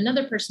that and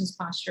another person's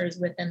posture is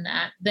within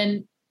that,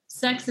 then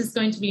sex is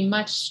going to be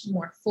much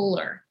more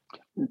fuller.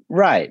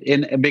 Right.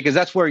 And because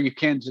that's where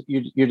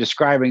you're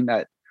describing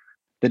that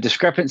the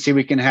discrepancy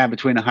we can have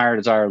between a higher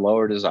desire,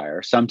 lower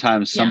desire.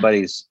 Sometimes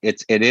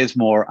it is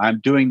more, I'm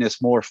doing this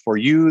more for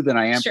you than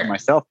I am for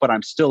myself, but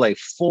I'm still a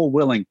full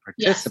willing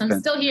participant. Yes, I'm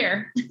still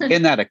here.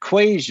 in that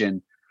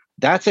equation.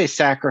 That's a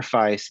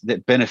sacrifice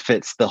that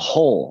benefits the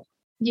whole.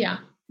 Yeah.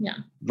 Yeah.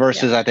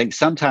 Versus I think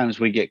sometimes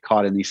we get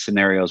caught in these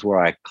scenarios where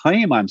I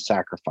claim I'm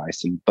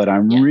sacrificing, but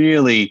I'm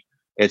really,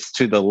 it's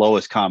to the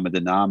lowest common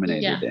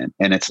denominator then.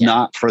 And it's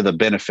not for the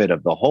benefit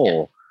of the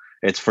whole.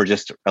 It's for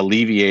just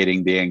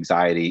alleviating the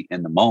anxiety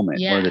in the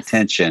moment or the Yes.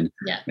 tension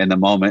Yeah. in the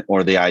moment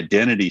or the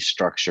identity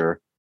structure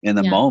in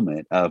the Yeah.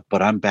 moment of,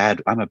 but I'm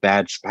bad. I'm a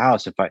bad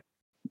spouse.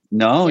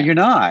 No, Yeah. you're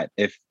not.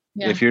 If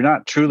Yeah. you're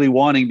not truly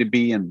wanting to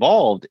be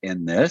involved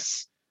in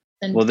this,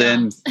 well,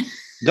 then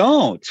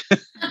don't.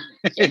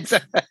 Yes.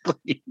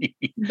 Exactly.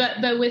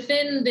 But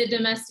within the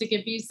domestic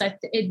abuse,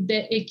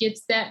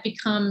 that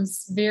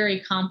becomes very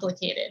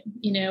complicated,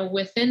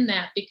 within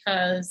that,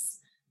 because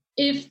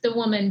if the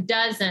woman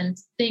doesn't,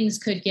 things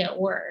could get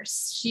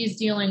worse. She's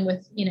dealing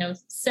with,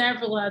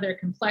 several other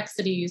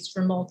complexities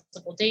for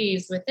multiple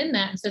days within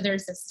that. And so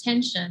there's this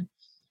tension,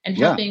 and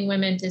helping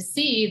women to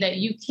see that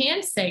you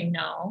can say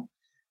no,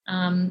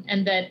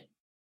 and that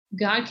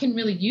God can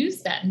really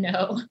use that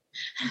no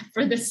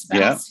for the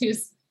spouse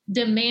who's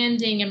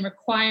demanding and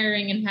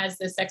requiring and has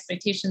this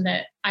expectation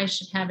that I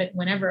should have it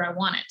whenever I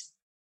want it.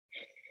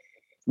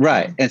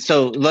 Right. And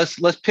so let's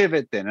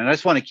pivot then. And I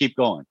just want to keep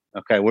going.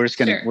 Okay. We're just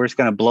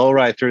gonna blow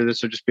right through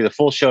this. Will just be the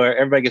full show.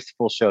 Everybody gets the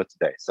full show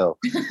today. So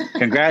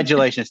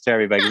congratulations to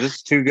everybody. This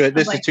is too good.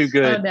 This is too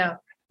good. Oh no.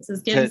 This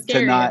is getting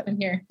scary up in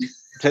here.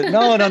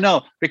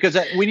 No. Because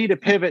we need to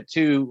pivot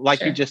to,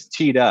 like you just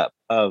teed up,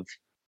 of,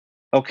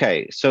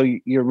 okay, so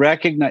you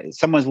recognize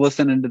someone's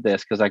listening to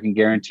this, because I can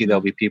guarantee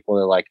there'll be people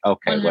that are like,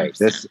 okay, 100%. wait,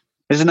 this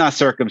is not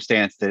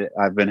circumstance that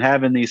I've been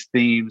having these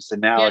themes, and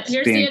now it's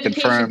here's being the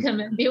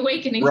confirmed. The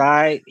awakening.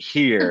 Right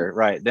here,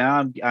 right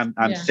now,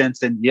 I'm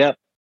sensing. Yep,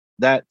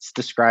 that's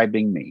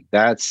describing me.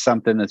 That's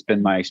something that's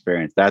been my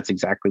experience. That's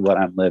exactly what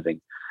I'm living.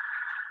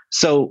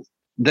 So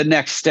the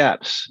next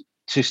steps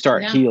to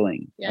start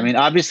healing. Yeah. I mean,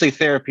 obviously,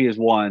 therapy is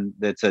one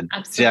that's a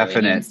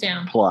definite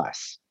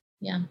plus.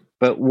 Yeah.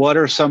 But what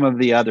are some of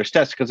the other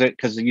steps?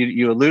 Because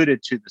you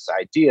alluded to this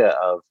idea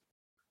of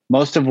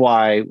most of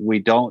why we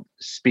don't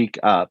speak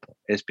up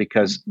is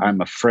because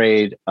I'm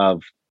afraid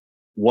of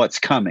what's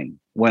coming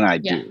when I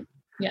do.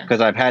 Yeah.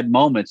 Because I've had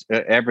moments,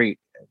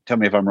 tell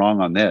me if I'm wrong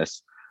on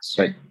this,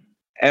 but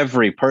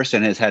every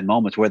person has had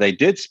moments where they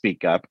did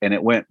speak up and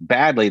it went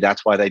badly.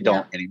 That's why they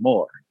don't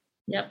anymore.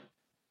 Yep.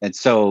 And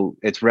so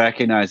it's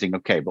recognizing,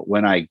 okay, but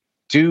when I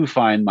do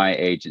find my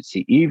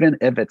agency, even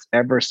if it's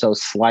ever so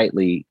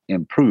slightly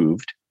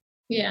improved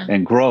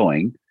and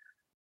growing,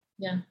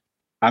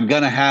 I'm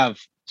going to have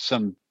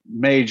some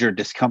major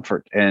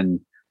discomfort and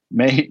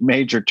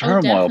major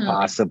turmoil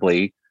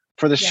possibly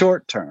for the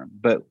short term.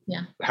 But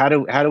how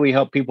do we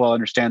help people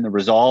understand the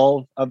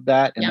resolve of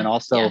that? And then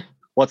also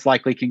what's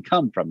likely can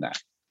come from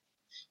that?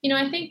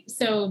 I think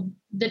so.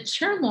 The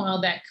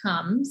turmoil that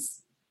comes,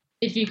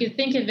 if you could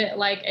think of it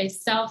like a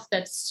self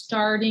that's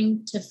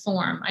starting to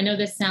form. I know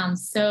this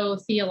sounds so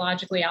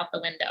theologically out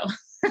the window,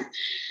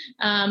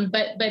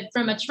 but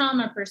from a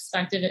trauma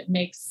perspective, it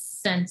makes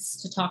sense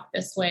to talk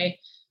this way.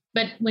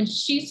 But when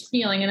she's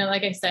feeling, and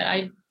like I said,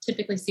 I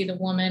typically see the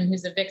woman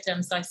who's a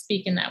victim, so I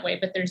speak in that way,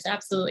 but there's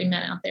absolutely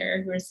men out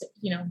there who are,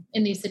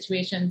 in these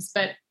situations.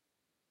 But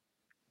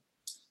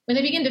when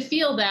they begin to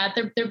feel that,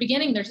 they're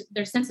beginning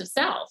their sense of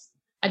self.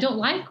 I don't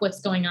like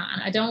what's going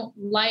on. I don't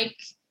like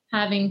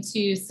having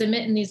to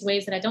submit in these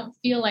ways that I don't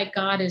feel like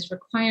God is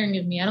requiring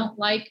of me. I don't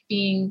like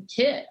being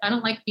hit. I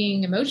don't like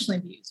being emotionally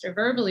abused or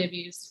verbally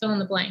abused, fill in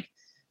the blank.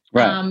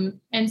 Right.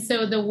 And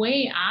so the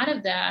way out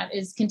of that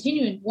is to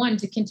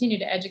continue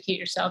to educate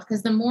yourself,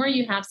 because the more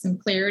you have some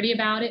clarity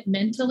about it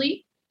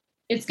mentally,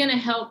 it's going to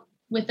help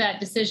with that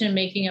decision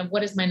making of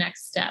what is my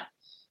next step.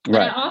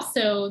 But I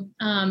also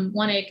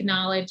want to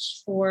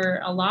acknowledge,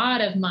 for a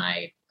lot of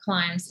my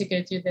clients who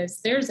go through this,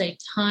 there's a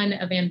ton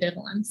of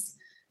ambivalence.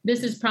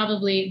 This is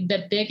probably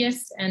the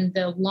biggest and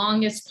the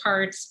longest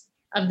part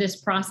of this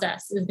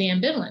process, is the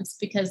ambivalence,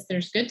 because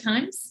there's good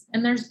times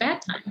and there's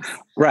bad times.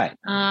 Right.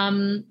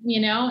 And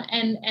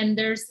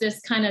there's this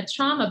kind of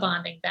trauma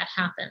bonding that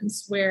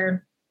happens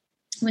where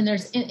when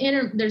there's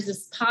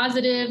this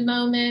positive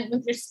moment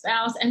with your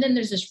spouse, and then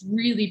there's this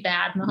really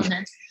bad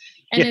moment,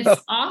 and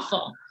it's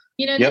awful.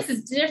 This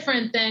is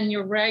different than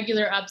your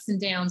regular ups and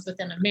downs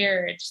within a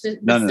marriage. The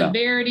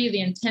severity,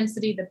 the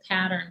intensity, the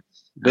pattern.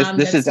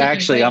 This is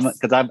actually,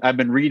 because I've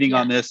been reading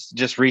on this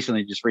just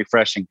recently, just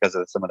refreshing because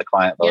of some of the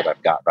client load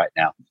I've got right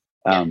now.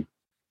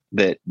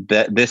 That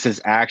this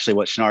is actually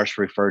what Schnarch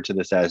referred to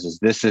this as, is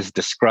this is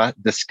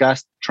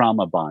disgust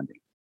trauma bonding.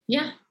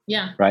 Yeah.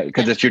 Right.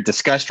 Because it's your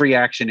disgust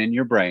reaction in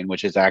your brain,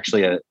 which is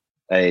actually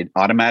an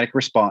automatic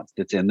response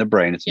that's in the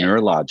brain. It's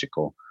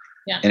neurological.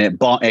 Yeah. And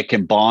it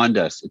can bond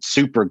us. It's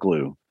super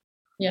glue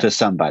to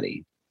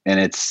somebody, and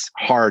it's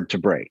hard to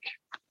break.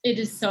 It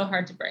is so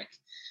hard to break.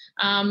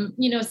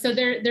 So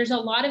there's a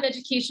lot of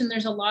education.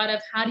 There's a lot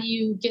of, how do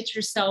you get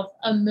yourself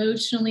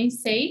emotionally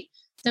safe?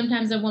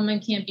 Sometimes a woman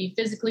can't be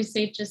physically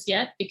safe just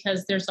yet,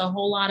 because there's a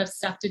whole lot of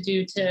stuff to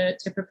do to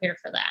prepare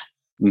for that.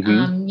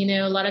 Mm-hmm.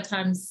 A lot of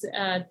times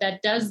that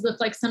does look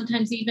like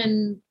sometimes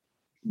even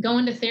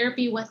going to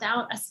therapy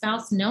without a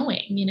spouse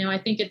knowing. I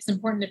think it's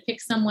important to pick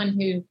someone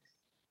who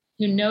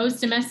who knows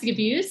domestic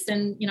abuse.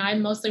 And, I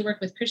mostly work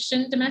with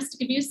Christian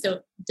domestic abuse.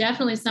 So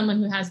definitely someone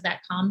who has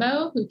that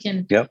combo, who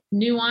can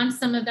nuance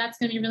some of that's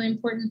going to be really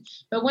important.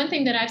 But one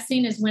thing that I've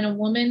seen is when a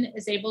woman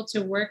is able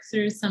to work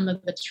through some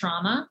of the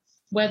trauma,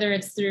 whether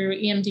it's through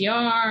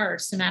EMDR or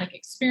somatic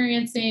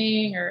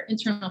experiencing or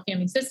internal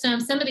family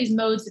systems, some of these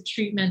modes of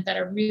treatment that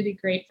are really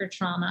great for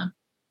trauma.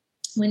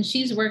 When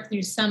she's worked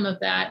through some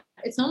of that,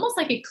 it's almost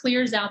like it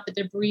clears out the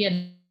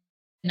debris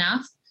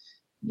enough.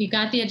 You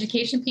got the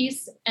education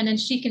piece, and then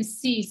she can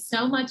see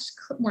so much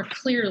more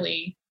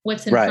clearly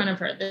what's in front of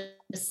her.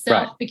 The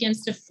self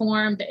begins to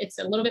form, that it's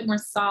a little bit more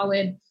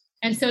solid.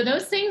 And so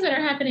those things that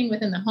are happening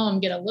within the home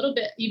get a little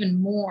bit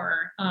even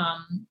more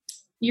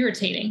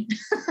irritating.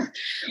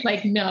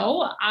 Like,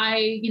 no,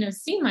 I,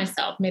 see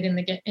myself made in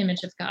the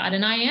image of God,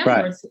 and I am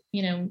worth,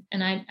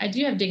 and I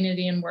do have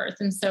dignity and worth.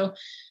 And so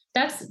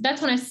that's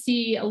when I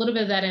see a little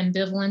bit of that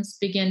ambivalence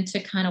begin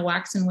to kind of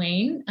wax and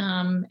wane.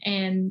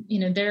 And,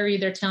 they're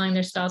either telling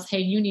their spouse, hey,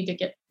 you need to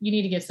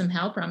get some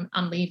help, or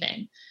I'm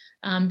leaving.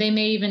 They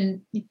may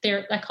even,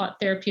 I call it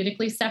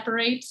therapeutically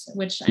separate,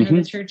 which I know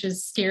the church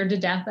is scared to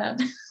death of.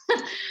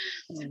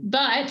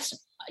 But,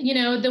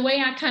 the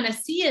way I kind of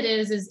see it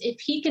is if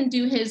he can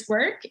do his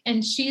work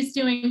and she's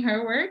doing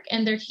her work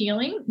and they're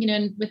healing,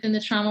 within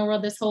the trauma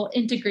world, this whole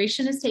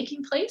integration is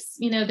taking place.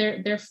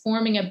 They're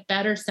forming a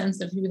better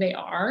sense of who they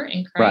are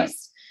in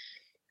Christ.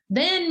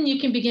 Then you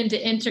can begin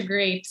to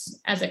integrate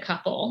as a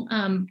couple,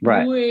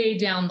 way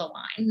down the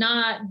line.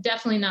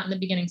 Definitely not in the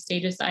beginning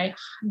stages. I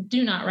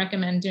do not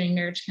recommend doing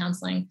marriage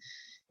counseling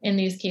in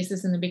these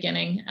cases in the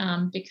beginning,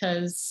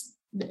 because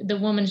the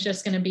woman's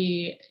just going to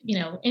be,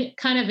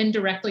 kind of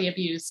indirectly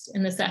abused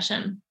in the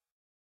session.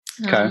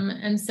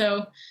 And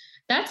so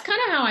that's kind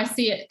of how I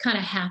see it kind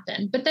of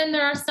happen. But then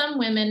there are some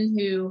women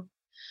who,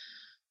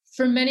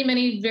 for many,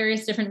 many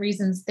various different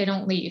reasons, they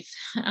don't leave.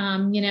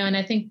 And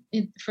I think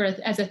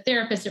as a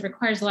therapist, it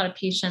requires a lot of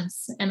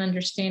patience and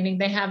understanding.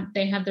 They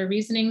have their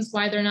reasonings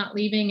why they're not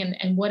leaving,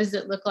 and what does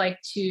it look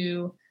like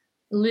to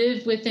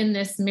live within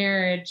this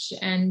marriage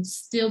and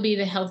still be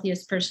the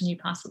healthiest person you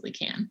possibly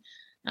can.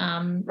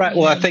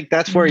 Well, I think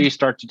that's where you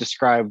start to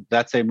describe,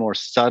 that's a more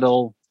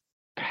subtle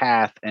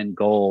path and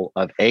goal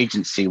of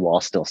agency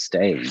while still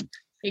staying.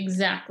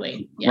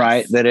 Exactly. Yes.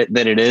 Right. That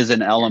it is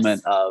an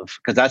element of,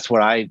 because that's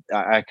what I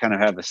kind of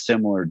have a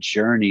similar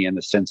journey, in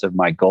the sense of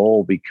my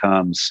goal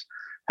becomes,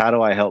 how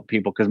do I help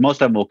people? Because most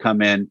of them will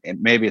come in,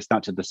 and maybe it's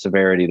not to the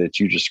severity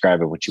that you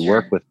describe of what you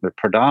work with, but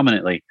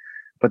predominantly,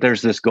 but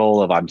there's this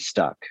goal of I'm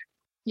stuck.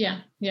 Yeah.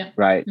 Yeah.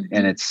 Right. Mm-hmm.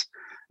 And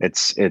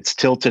it's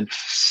tilted,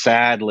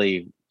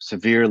 sadly,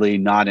 severely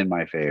not in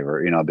my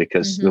favor,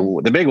 because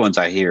the big ones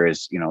I hear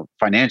is,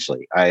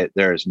 financially,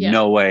 there's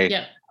no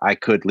way I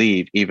could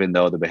leave, even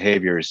though the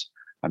behaviors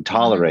I'm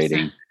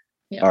tolerating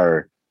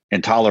are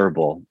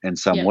intolerable in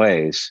some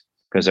ways,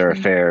 because they're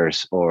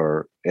affairs,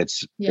 or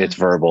it's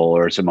verbal,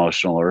 or it's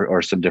emotional,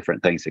 or some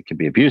different things that can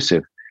be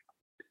abusive.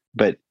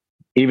 But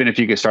even if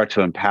you could start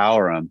to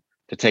empower them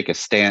to take a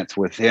stance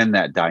within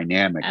that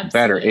dynamic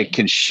better, it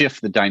can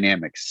shift the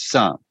dynamic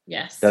some.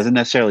 Yes. Doesn't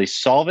necessarily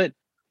solve it,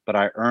 but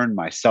I earn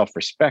my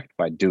self-respect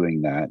by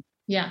doing that.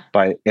 Yeah.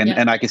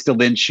 And I can still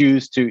then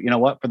choose to,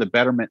 for the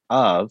betterment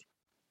of,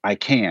 I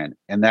can.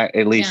 And that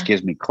at least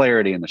gives me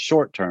clarity in the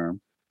short term.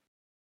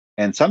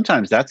 And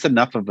sometimes that's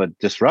enough of a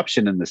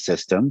disruption in the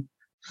system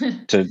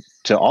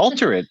to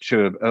alter it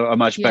to a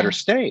much better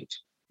state.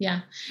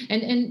 Yeah.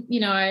 And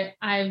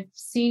I've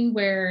seen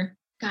where,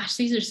 gosh,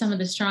 these are some of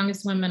the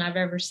strongest women I've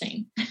ever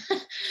seen.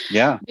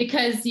 Yeah.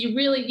 Because you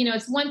really,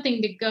 it's one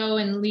thing to go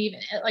and leave.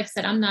 Like I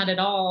said, I'm not at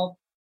all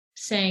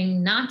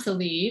saying not to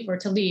leave or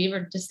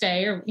to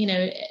stay, or,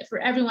 for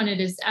everyone,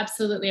 it is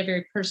absolutely a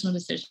very personal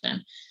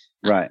decision.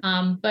 Right.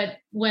 But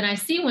when I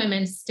see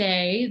women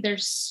stay,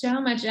 there's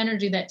so much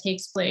energy that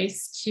takes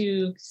place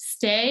to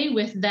stay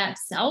with that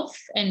self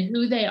and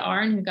who they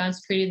are and who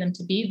God's created them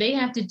to be. They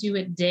have to do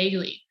it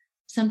daily,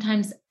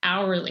 sometimes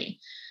hourly.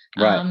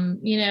 Right.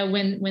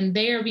 When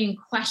they are being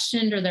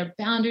questioned, or their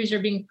boundaries are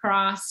being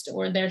crossed,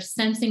 or they're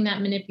sensing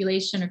that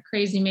manipulation or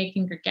crazy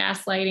making or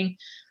gaslighting,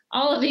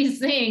 all of these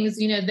things,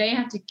 they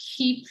have to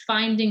keep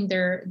finding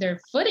their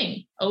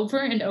footing over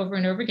and over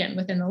and over again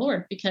within the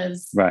Lord,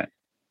 because,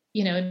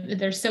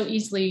 they're so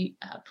easily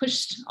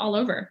pushed all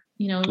over,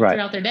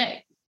 throughout their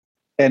day.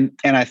 And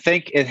I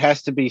think it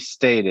has to be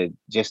stated,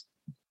 just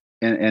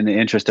in the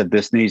interest of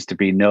this needs to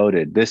be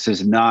noted, this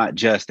is not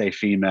just a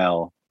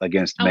female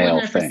against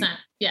male 100%. Thing.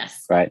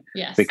 Yes. Right.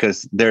 Yes.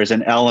 Because there's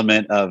an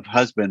element of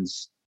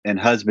husbands and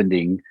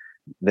husbanding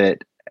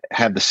that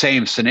have the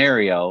same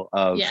scenario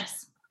of,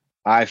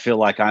 I feel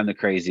like I'm the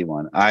crazy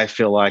one. I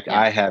feel like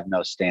I have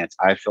no stance.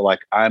 I feel like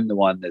I'm the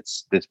one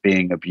that's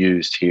being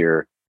abused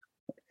here.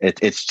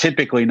 It's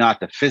typically not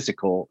the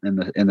physical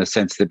in the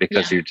sense that,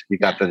 because you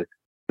got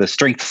the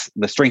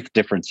strength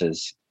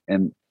differences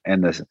and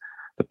the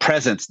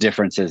presence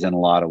differences in a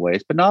lot of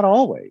ways, but not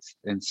always.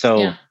 And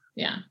so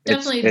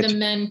definitely the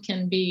men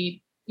can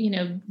be,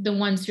 the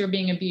ones who are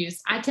being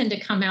abused. I tend to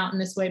come out in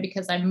this way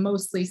because I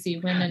mostly see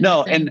women.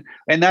 No, and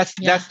that's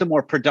the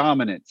more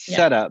predominant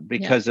setup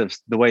because of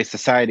the way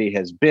society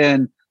has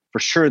been, for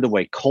sure, the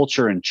way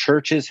culture and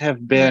churches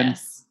have been.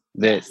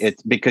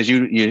 It's because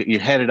you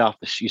started off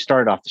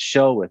the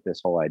show with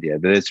this whole idea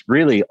that it's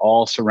really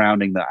all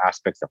surrounding the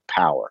aspects of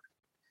power.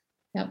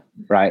 Yep.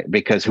 Right.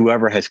 Because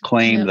whoever has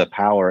claimed the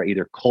power,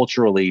 either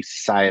culturally,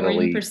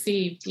 societally,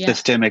 perceived,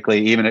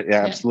 systemically,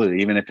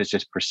 absolutely, even if it's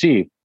just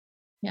perceived.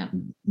 Yeah.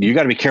 You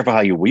got to be careful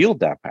how you wield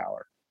that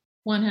power.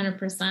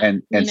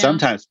 100%. And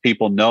sometimes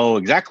people know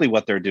exactly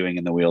what they're doing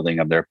in the wielding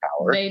of their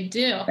power. They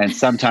do. And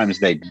sometimes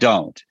they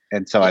don't.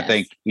 And so I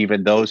think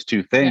even those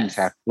two things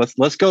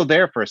let's go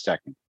there for a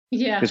second.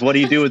 Yeah. Because what do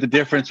you do with the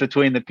difference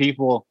between the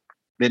people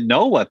that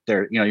know what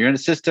they're, you're in a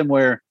system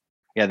where,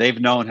 they've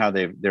known how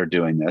they're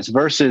doing this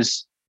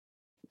versus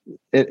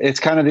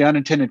it's kind of the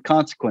unintended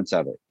consequence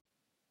of it.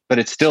 But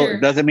it still it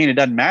doesn't mean it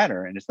doesn't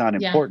matter and it's not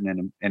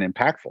important and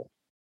impactful.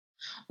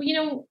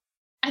 Well,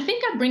 I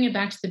think I bring it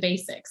back to the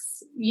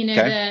basics,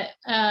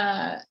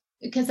 that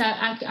because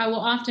I will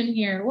often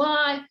hear,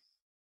 well,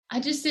 I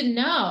just didn't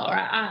know, or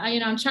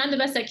I'm trying the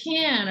best I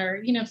can,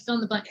 or, fill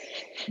in the blank.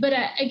 But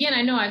again,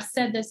 I know I've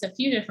said this a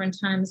few different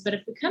times, but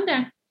if we come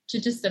back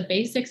to just the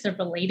basics of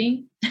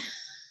relating,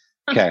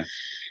 okay.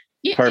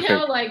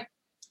 Perfect. Like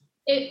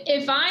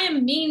if I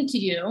am mean to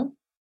you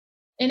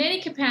in any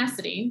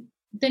capacity,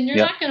 then you're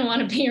not going to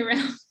want to be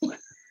around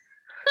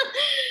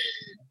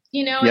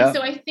me. And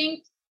so I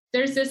think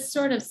there's this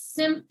sort of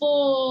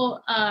simple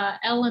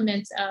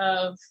element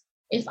of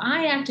if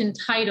I act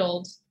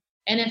entitled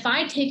and if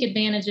I take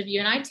advantage of you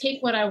and I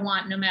take what I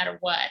want no matter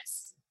what,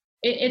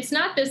 it's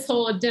not this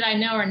whole did I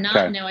know or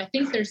not know. I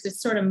think there's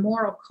this sort of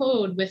moral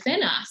code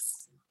within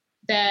us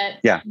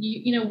that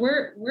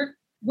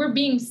we're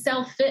being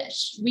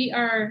selfish. We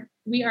are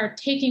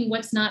taking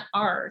what's not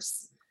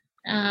ours,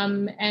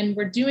 and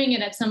we're doing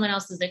it at someone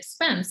else's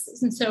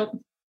expense. And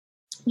so,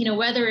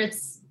 whether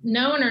it's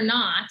known or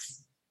not,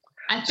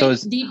 I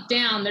think deep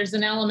down there's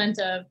an element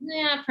of,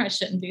 I probably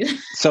shouldn't do that.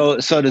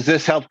 So does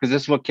this help? Because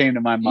this is what came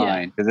to my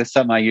mind. Because this is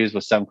something I use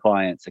with some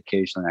clients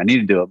occasionally. I need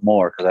to do it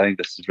more because I think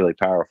this is really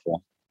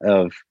powerful.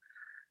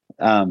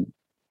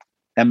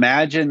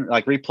 Imagine,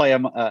 like, replay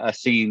a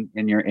scene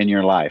in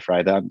your life,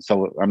 right?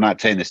 So I'm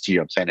not saying this to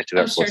you. I'm saying it to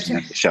everyone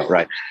listening to the show,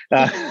 right?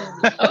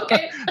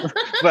 Okay.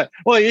 But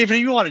even if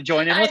you want to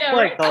join in, let's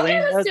play,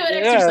 Colleen. Okay, let's do an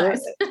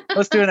exercise.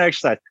 Let's do an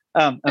exercise.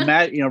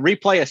 Imagine,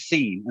 replay a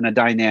scene and a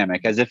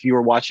dynamic as if you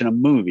were watching a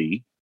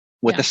movie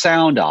with the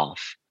sound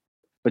off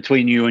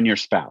between you and your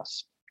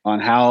spouse on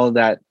how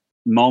that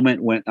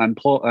moment went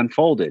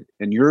unfolded,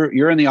 and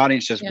you're in the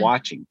audience just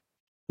watching.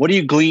 What do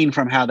you glean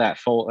from how that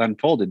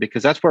unfolded?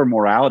 Because that's where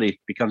morality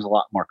becomes a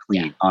lot more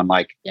clean on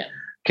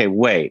okay,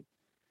 wait,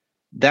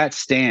 that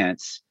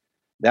stance,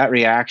 that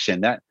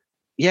reaction, there's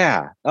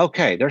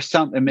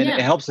something. I mean, it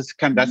helps us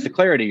that's the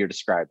clarity you're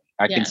describing.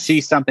 I can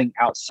see something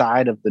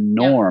outside of the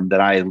norm that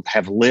I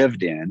have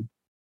lived in,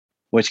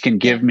 which can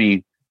give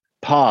me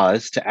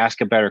pause to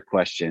ask a better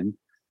question,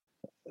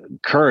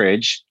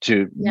 courage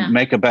to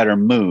make a better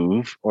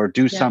move or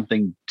do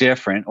something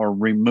different or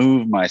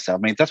remove myself.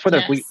 I mean, that's where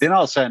then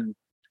all of a sudden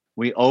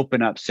we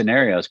open up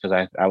scenarios,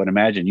 because I would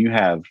imagine you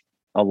have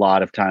a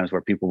lot of times where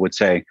people would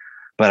say,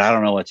 but I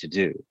don't know what to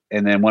do.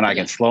 And then when I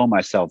can slow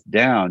myself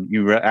down,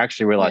 you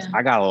actually realize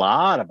I got a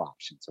lot of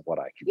options of what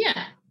I can do.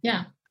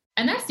 Yeah.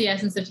 And that's the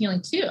essence of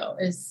healing too,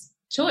 is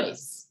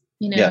choice,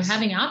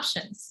 having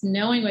options,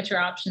 knowing what your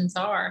options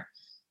are.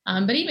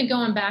 But even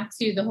going back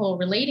to the whole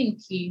relating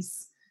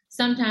piece,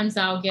 sometimes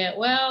I'll get,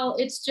 well,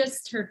 it's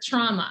just her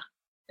trauma.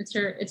 It's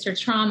her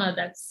trauma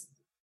that's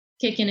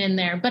kicking in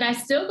there. But I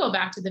still go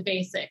back to the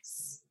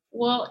basics.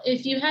 Well,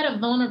 if you had a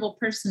vulnerable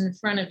person in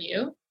front of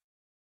you,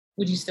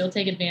 would you still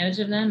take advantage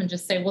of them and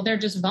just say, well, they're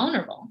just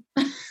vulnerable?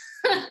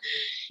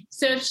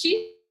 So if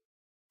she's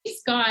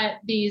got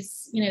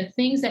these,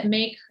 things that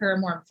make her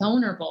more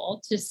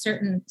vulnerable to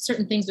certain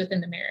things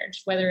within the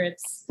marriage, whether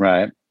it's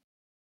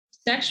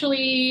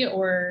sexually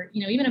or,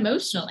 even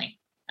emotionally,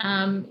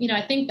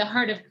 I think the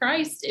heart of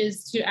Christ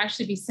is to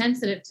actually be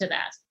sensitive to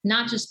that,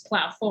 not just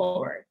plow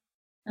forward.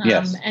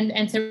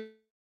 And to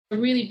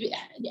really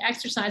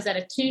exercise that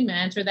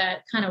attunement or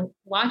that kind of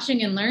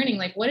watching and learning,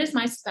 like, what is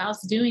my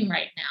spouse doing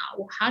right now?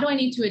 Well, how do I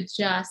need to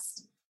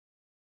adjust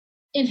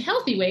in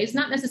healthy ways,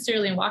 not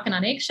necessarily in walking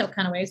on eggshell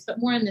kind of ways, but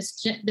more in this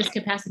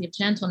capacity of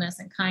gentleness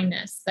and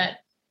kindness, that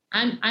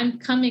I'm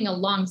coming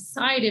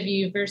alongside of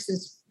you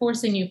versus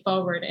forcing you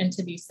forward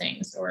into these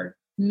things or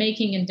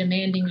making and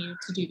demanding you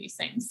to do these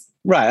things.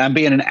 Right. I'm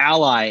being an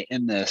ally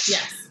in this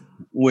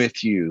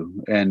with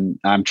you, and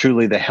I'm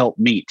truly the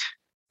helpmeet,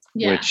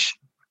 which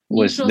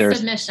was mutual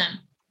submission.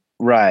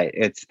 Right.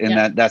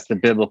 That's the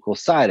biblical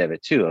side of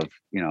it too, of,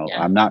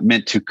 I'm not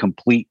meant to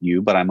complete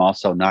you, but I'm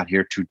also not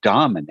here to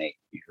dominate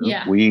you.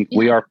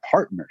 We are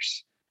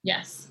partners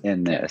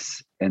in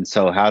this. And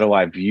so how do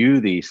I view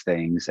these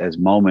things as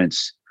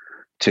moments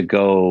to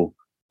go,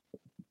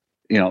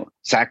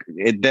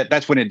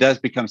 that's when it does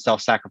become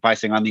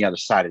self-sacrificing on the other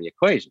side of the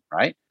equation,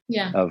 right?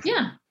 Yeah.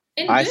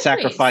 I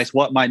sacrifice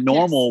what my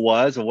normal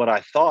was or what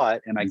I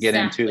thought, and I get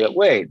into that,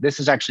 wait, this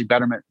is actually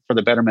betterment for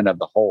the betterment of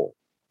the whole.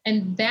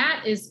 And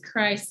that is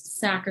Christ's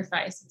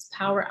sacrifice. It's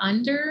power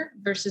under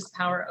versus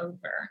power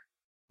over.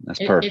 That's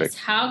perfect. It's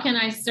how can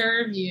I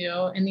serve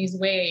you in these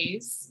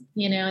ways,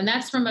 and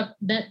that's from a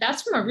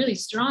really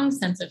strong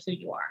sense of who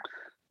you are.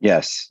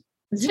 Yes.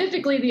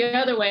 Typically the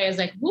other way is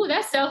like, ooh,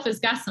 that self has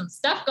got some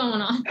stuff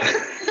going on.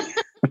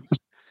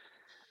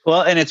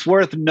 Well, and it's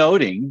worth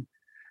noting,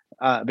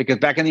 because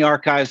back in the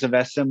archives of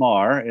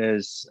SMR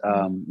is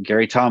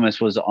Gary Thomas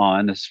was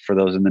on, this for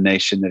those in the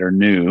nation that are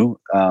new.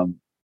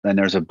 And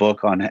there's a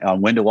book on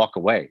when to walk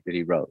away that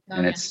he wrote.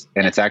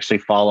 It's actually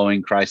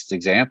following Christ's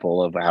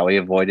example of how he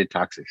avoided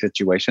toxic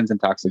situations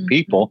and toxic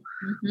people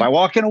by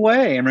walking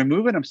away and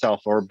removing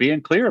himself or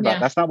being clear about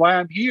that's not why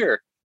I'm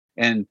here.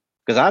 And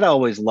because I'd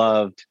always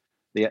loved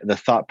the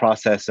thought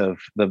process of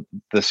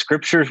the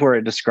scriptures where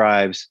it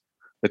describes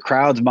the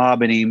crowd's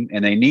mobbing him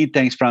and they need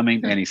things from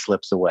him and he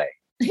slips away.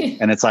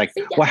 And it's like,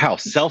 wow,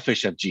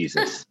 selfish of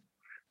Jesus.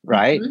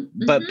 Right.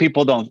 But we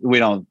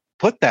don't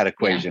put that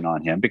equation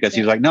on him because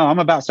he's like, no, I'm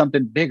about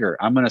something bigger.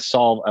 I'm going to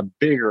solve a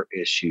bigger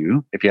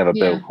issue if you have a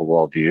biblical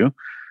worldview.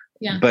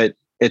 Yeah. But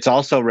it's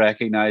also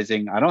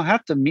recognizing I don't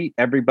have to meet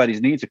everybody's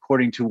needs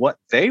according to what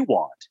they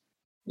want.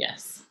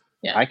 Yes.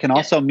 Yeah. I can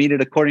also meet it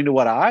according to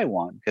what I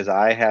want because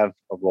I have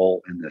a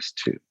role in this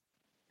too.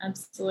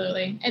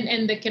 Absolutely.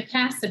 And the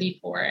capacity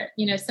for it.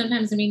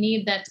 Sometimes we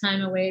need that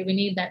time away. We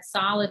need that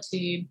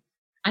solitude.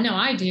 I know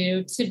I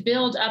do, to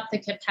build up the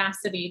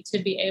capacity to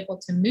be able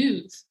to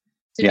move,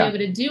 to be able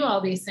to do all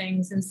these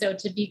things. And so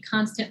to be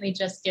constantly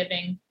just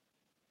giving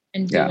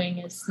and doing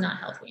is not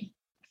healthy.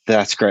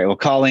 That's great. Well,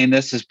 Colleen,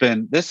 this has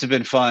been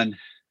fun.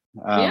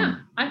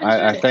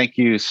 I thank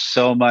you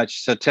so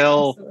much. So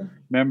tell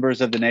members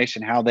of the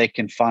nation how they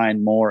can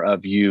find more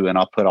of you. And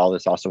I'll put all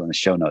this also in the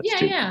show notes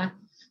too. Yeah.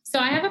 So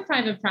I have a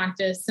private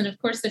practice. And of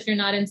course, if you're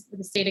not in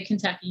the state of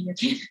Kentucky,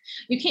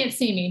 you can't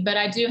see me, but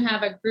I do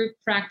have a group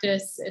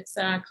practice. It's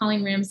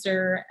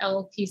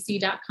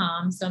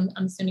ColleenRamserLPC.com. So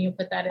I'm assuming you'll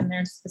put that in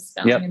there, just the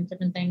spelling and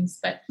different things.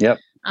 But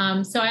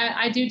so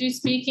I do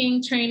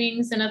speaking,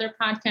 trainings, and other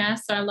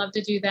podcasts. So I love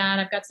to do that.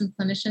 I've got some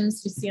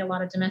clinicians who see a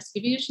lot of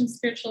domestic abuse and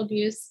spiritual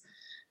abuse.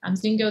 So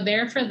you can go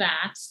there for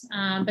that.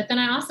 But then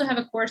I also have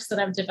a course that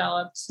I've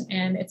developed,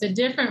 and it's a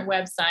different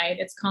website.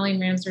 It's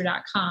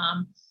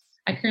ColleenRamser.com.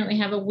 I currently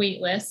have a wait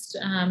list,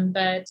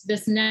 but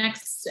this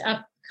next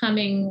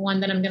upcoming one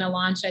that I'm going to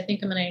launch, I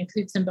think I'm going to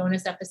include some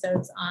bonus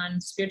episodes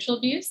on spiritual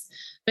abuse.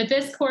 But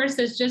this course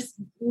is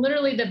just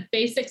literally the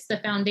basics, the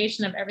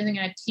foundation of everything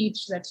I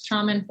teach that's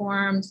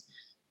trauma-informed,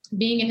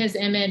 being in his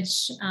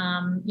image,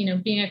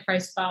 being a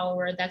Christ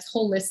follower, that's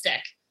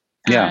holistic.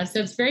 So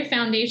it's very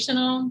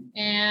foundational,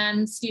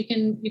 and you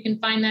can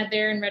find that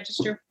there and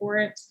register for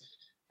it.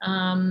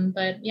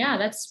 But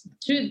that's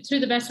two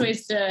the best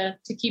ways to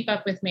keep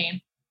up with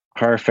me.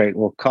 Perfect.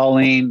 Well,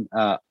 Colleen,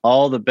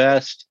 all the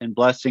best and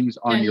blessings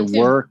on your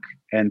work.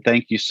 And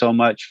thank you so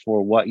much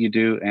for what you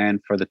do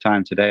and for the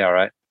time today. All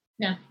right.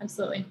 Yeah,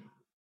 absolutely.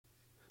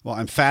 Well,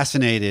 I'm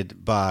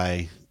fascinated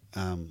by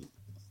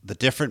the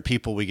different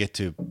people we get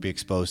to be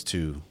exposed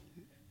to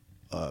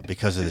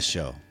because of the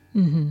show.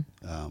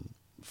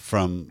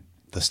 From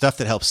the stuff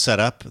that helps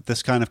set up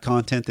this kind of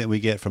content that we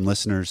get from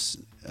listeners,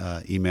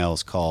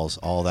 emails, calls,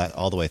 all that,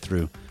 all the way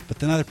through. But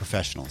then other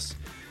professionals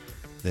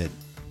that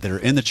are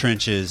in the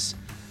trenches,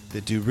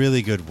 that do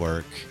really good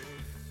work.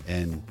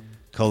 And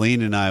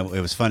Colleen and I,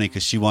 it was funny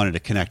because she wanted to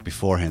connect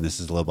beforehand. This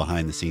is a little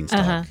behind the scenes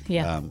talk,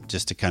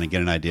 just to kind of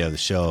get an idea of the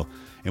show.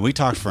 And we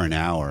talked for an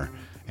hour.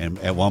 And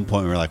at one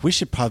point we were like, we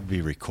should probably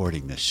be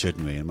recording this,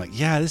 shouldn't we? And I'm like,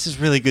 yeah, this is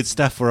really good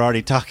stuff we're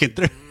already talking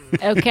through.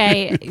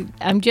 Okay.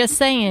 I'm just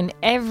saying,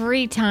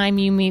 every time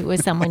you meet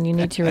with someone, you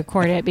need to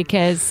record it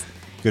because...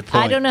 Good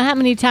point. I don't know how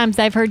many times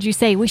I've heard you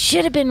say, we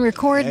should have been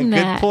recording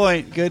that.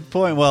 Good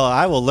point. Well,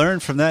 I will learn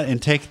from that and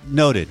take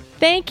noted.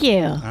 Thank you.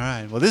 All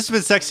right. Well, this has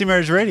been Sexy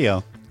Marriage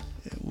Radio.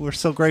 We're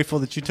so grateful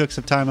that you took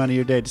some time out of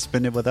your day to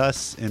spend it with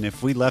us. And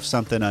if we left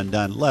something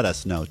undone, let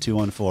us know.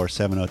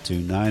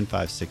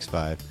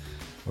 214-702-9565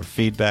 or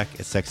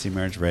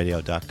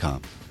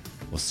feedback@sexymarriageradio.com.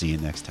 We'll see you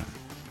next time.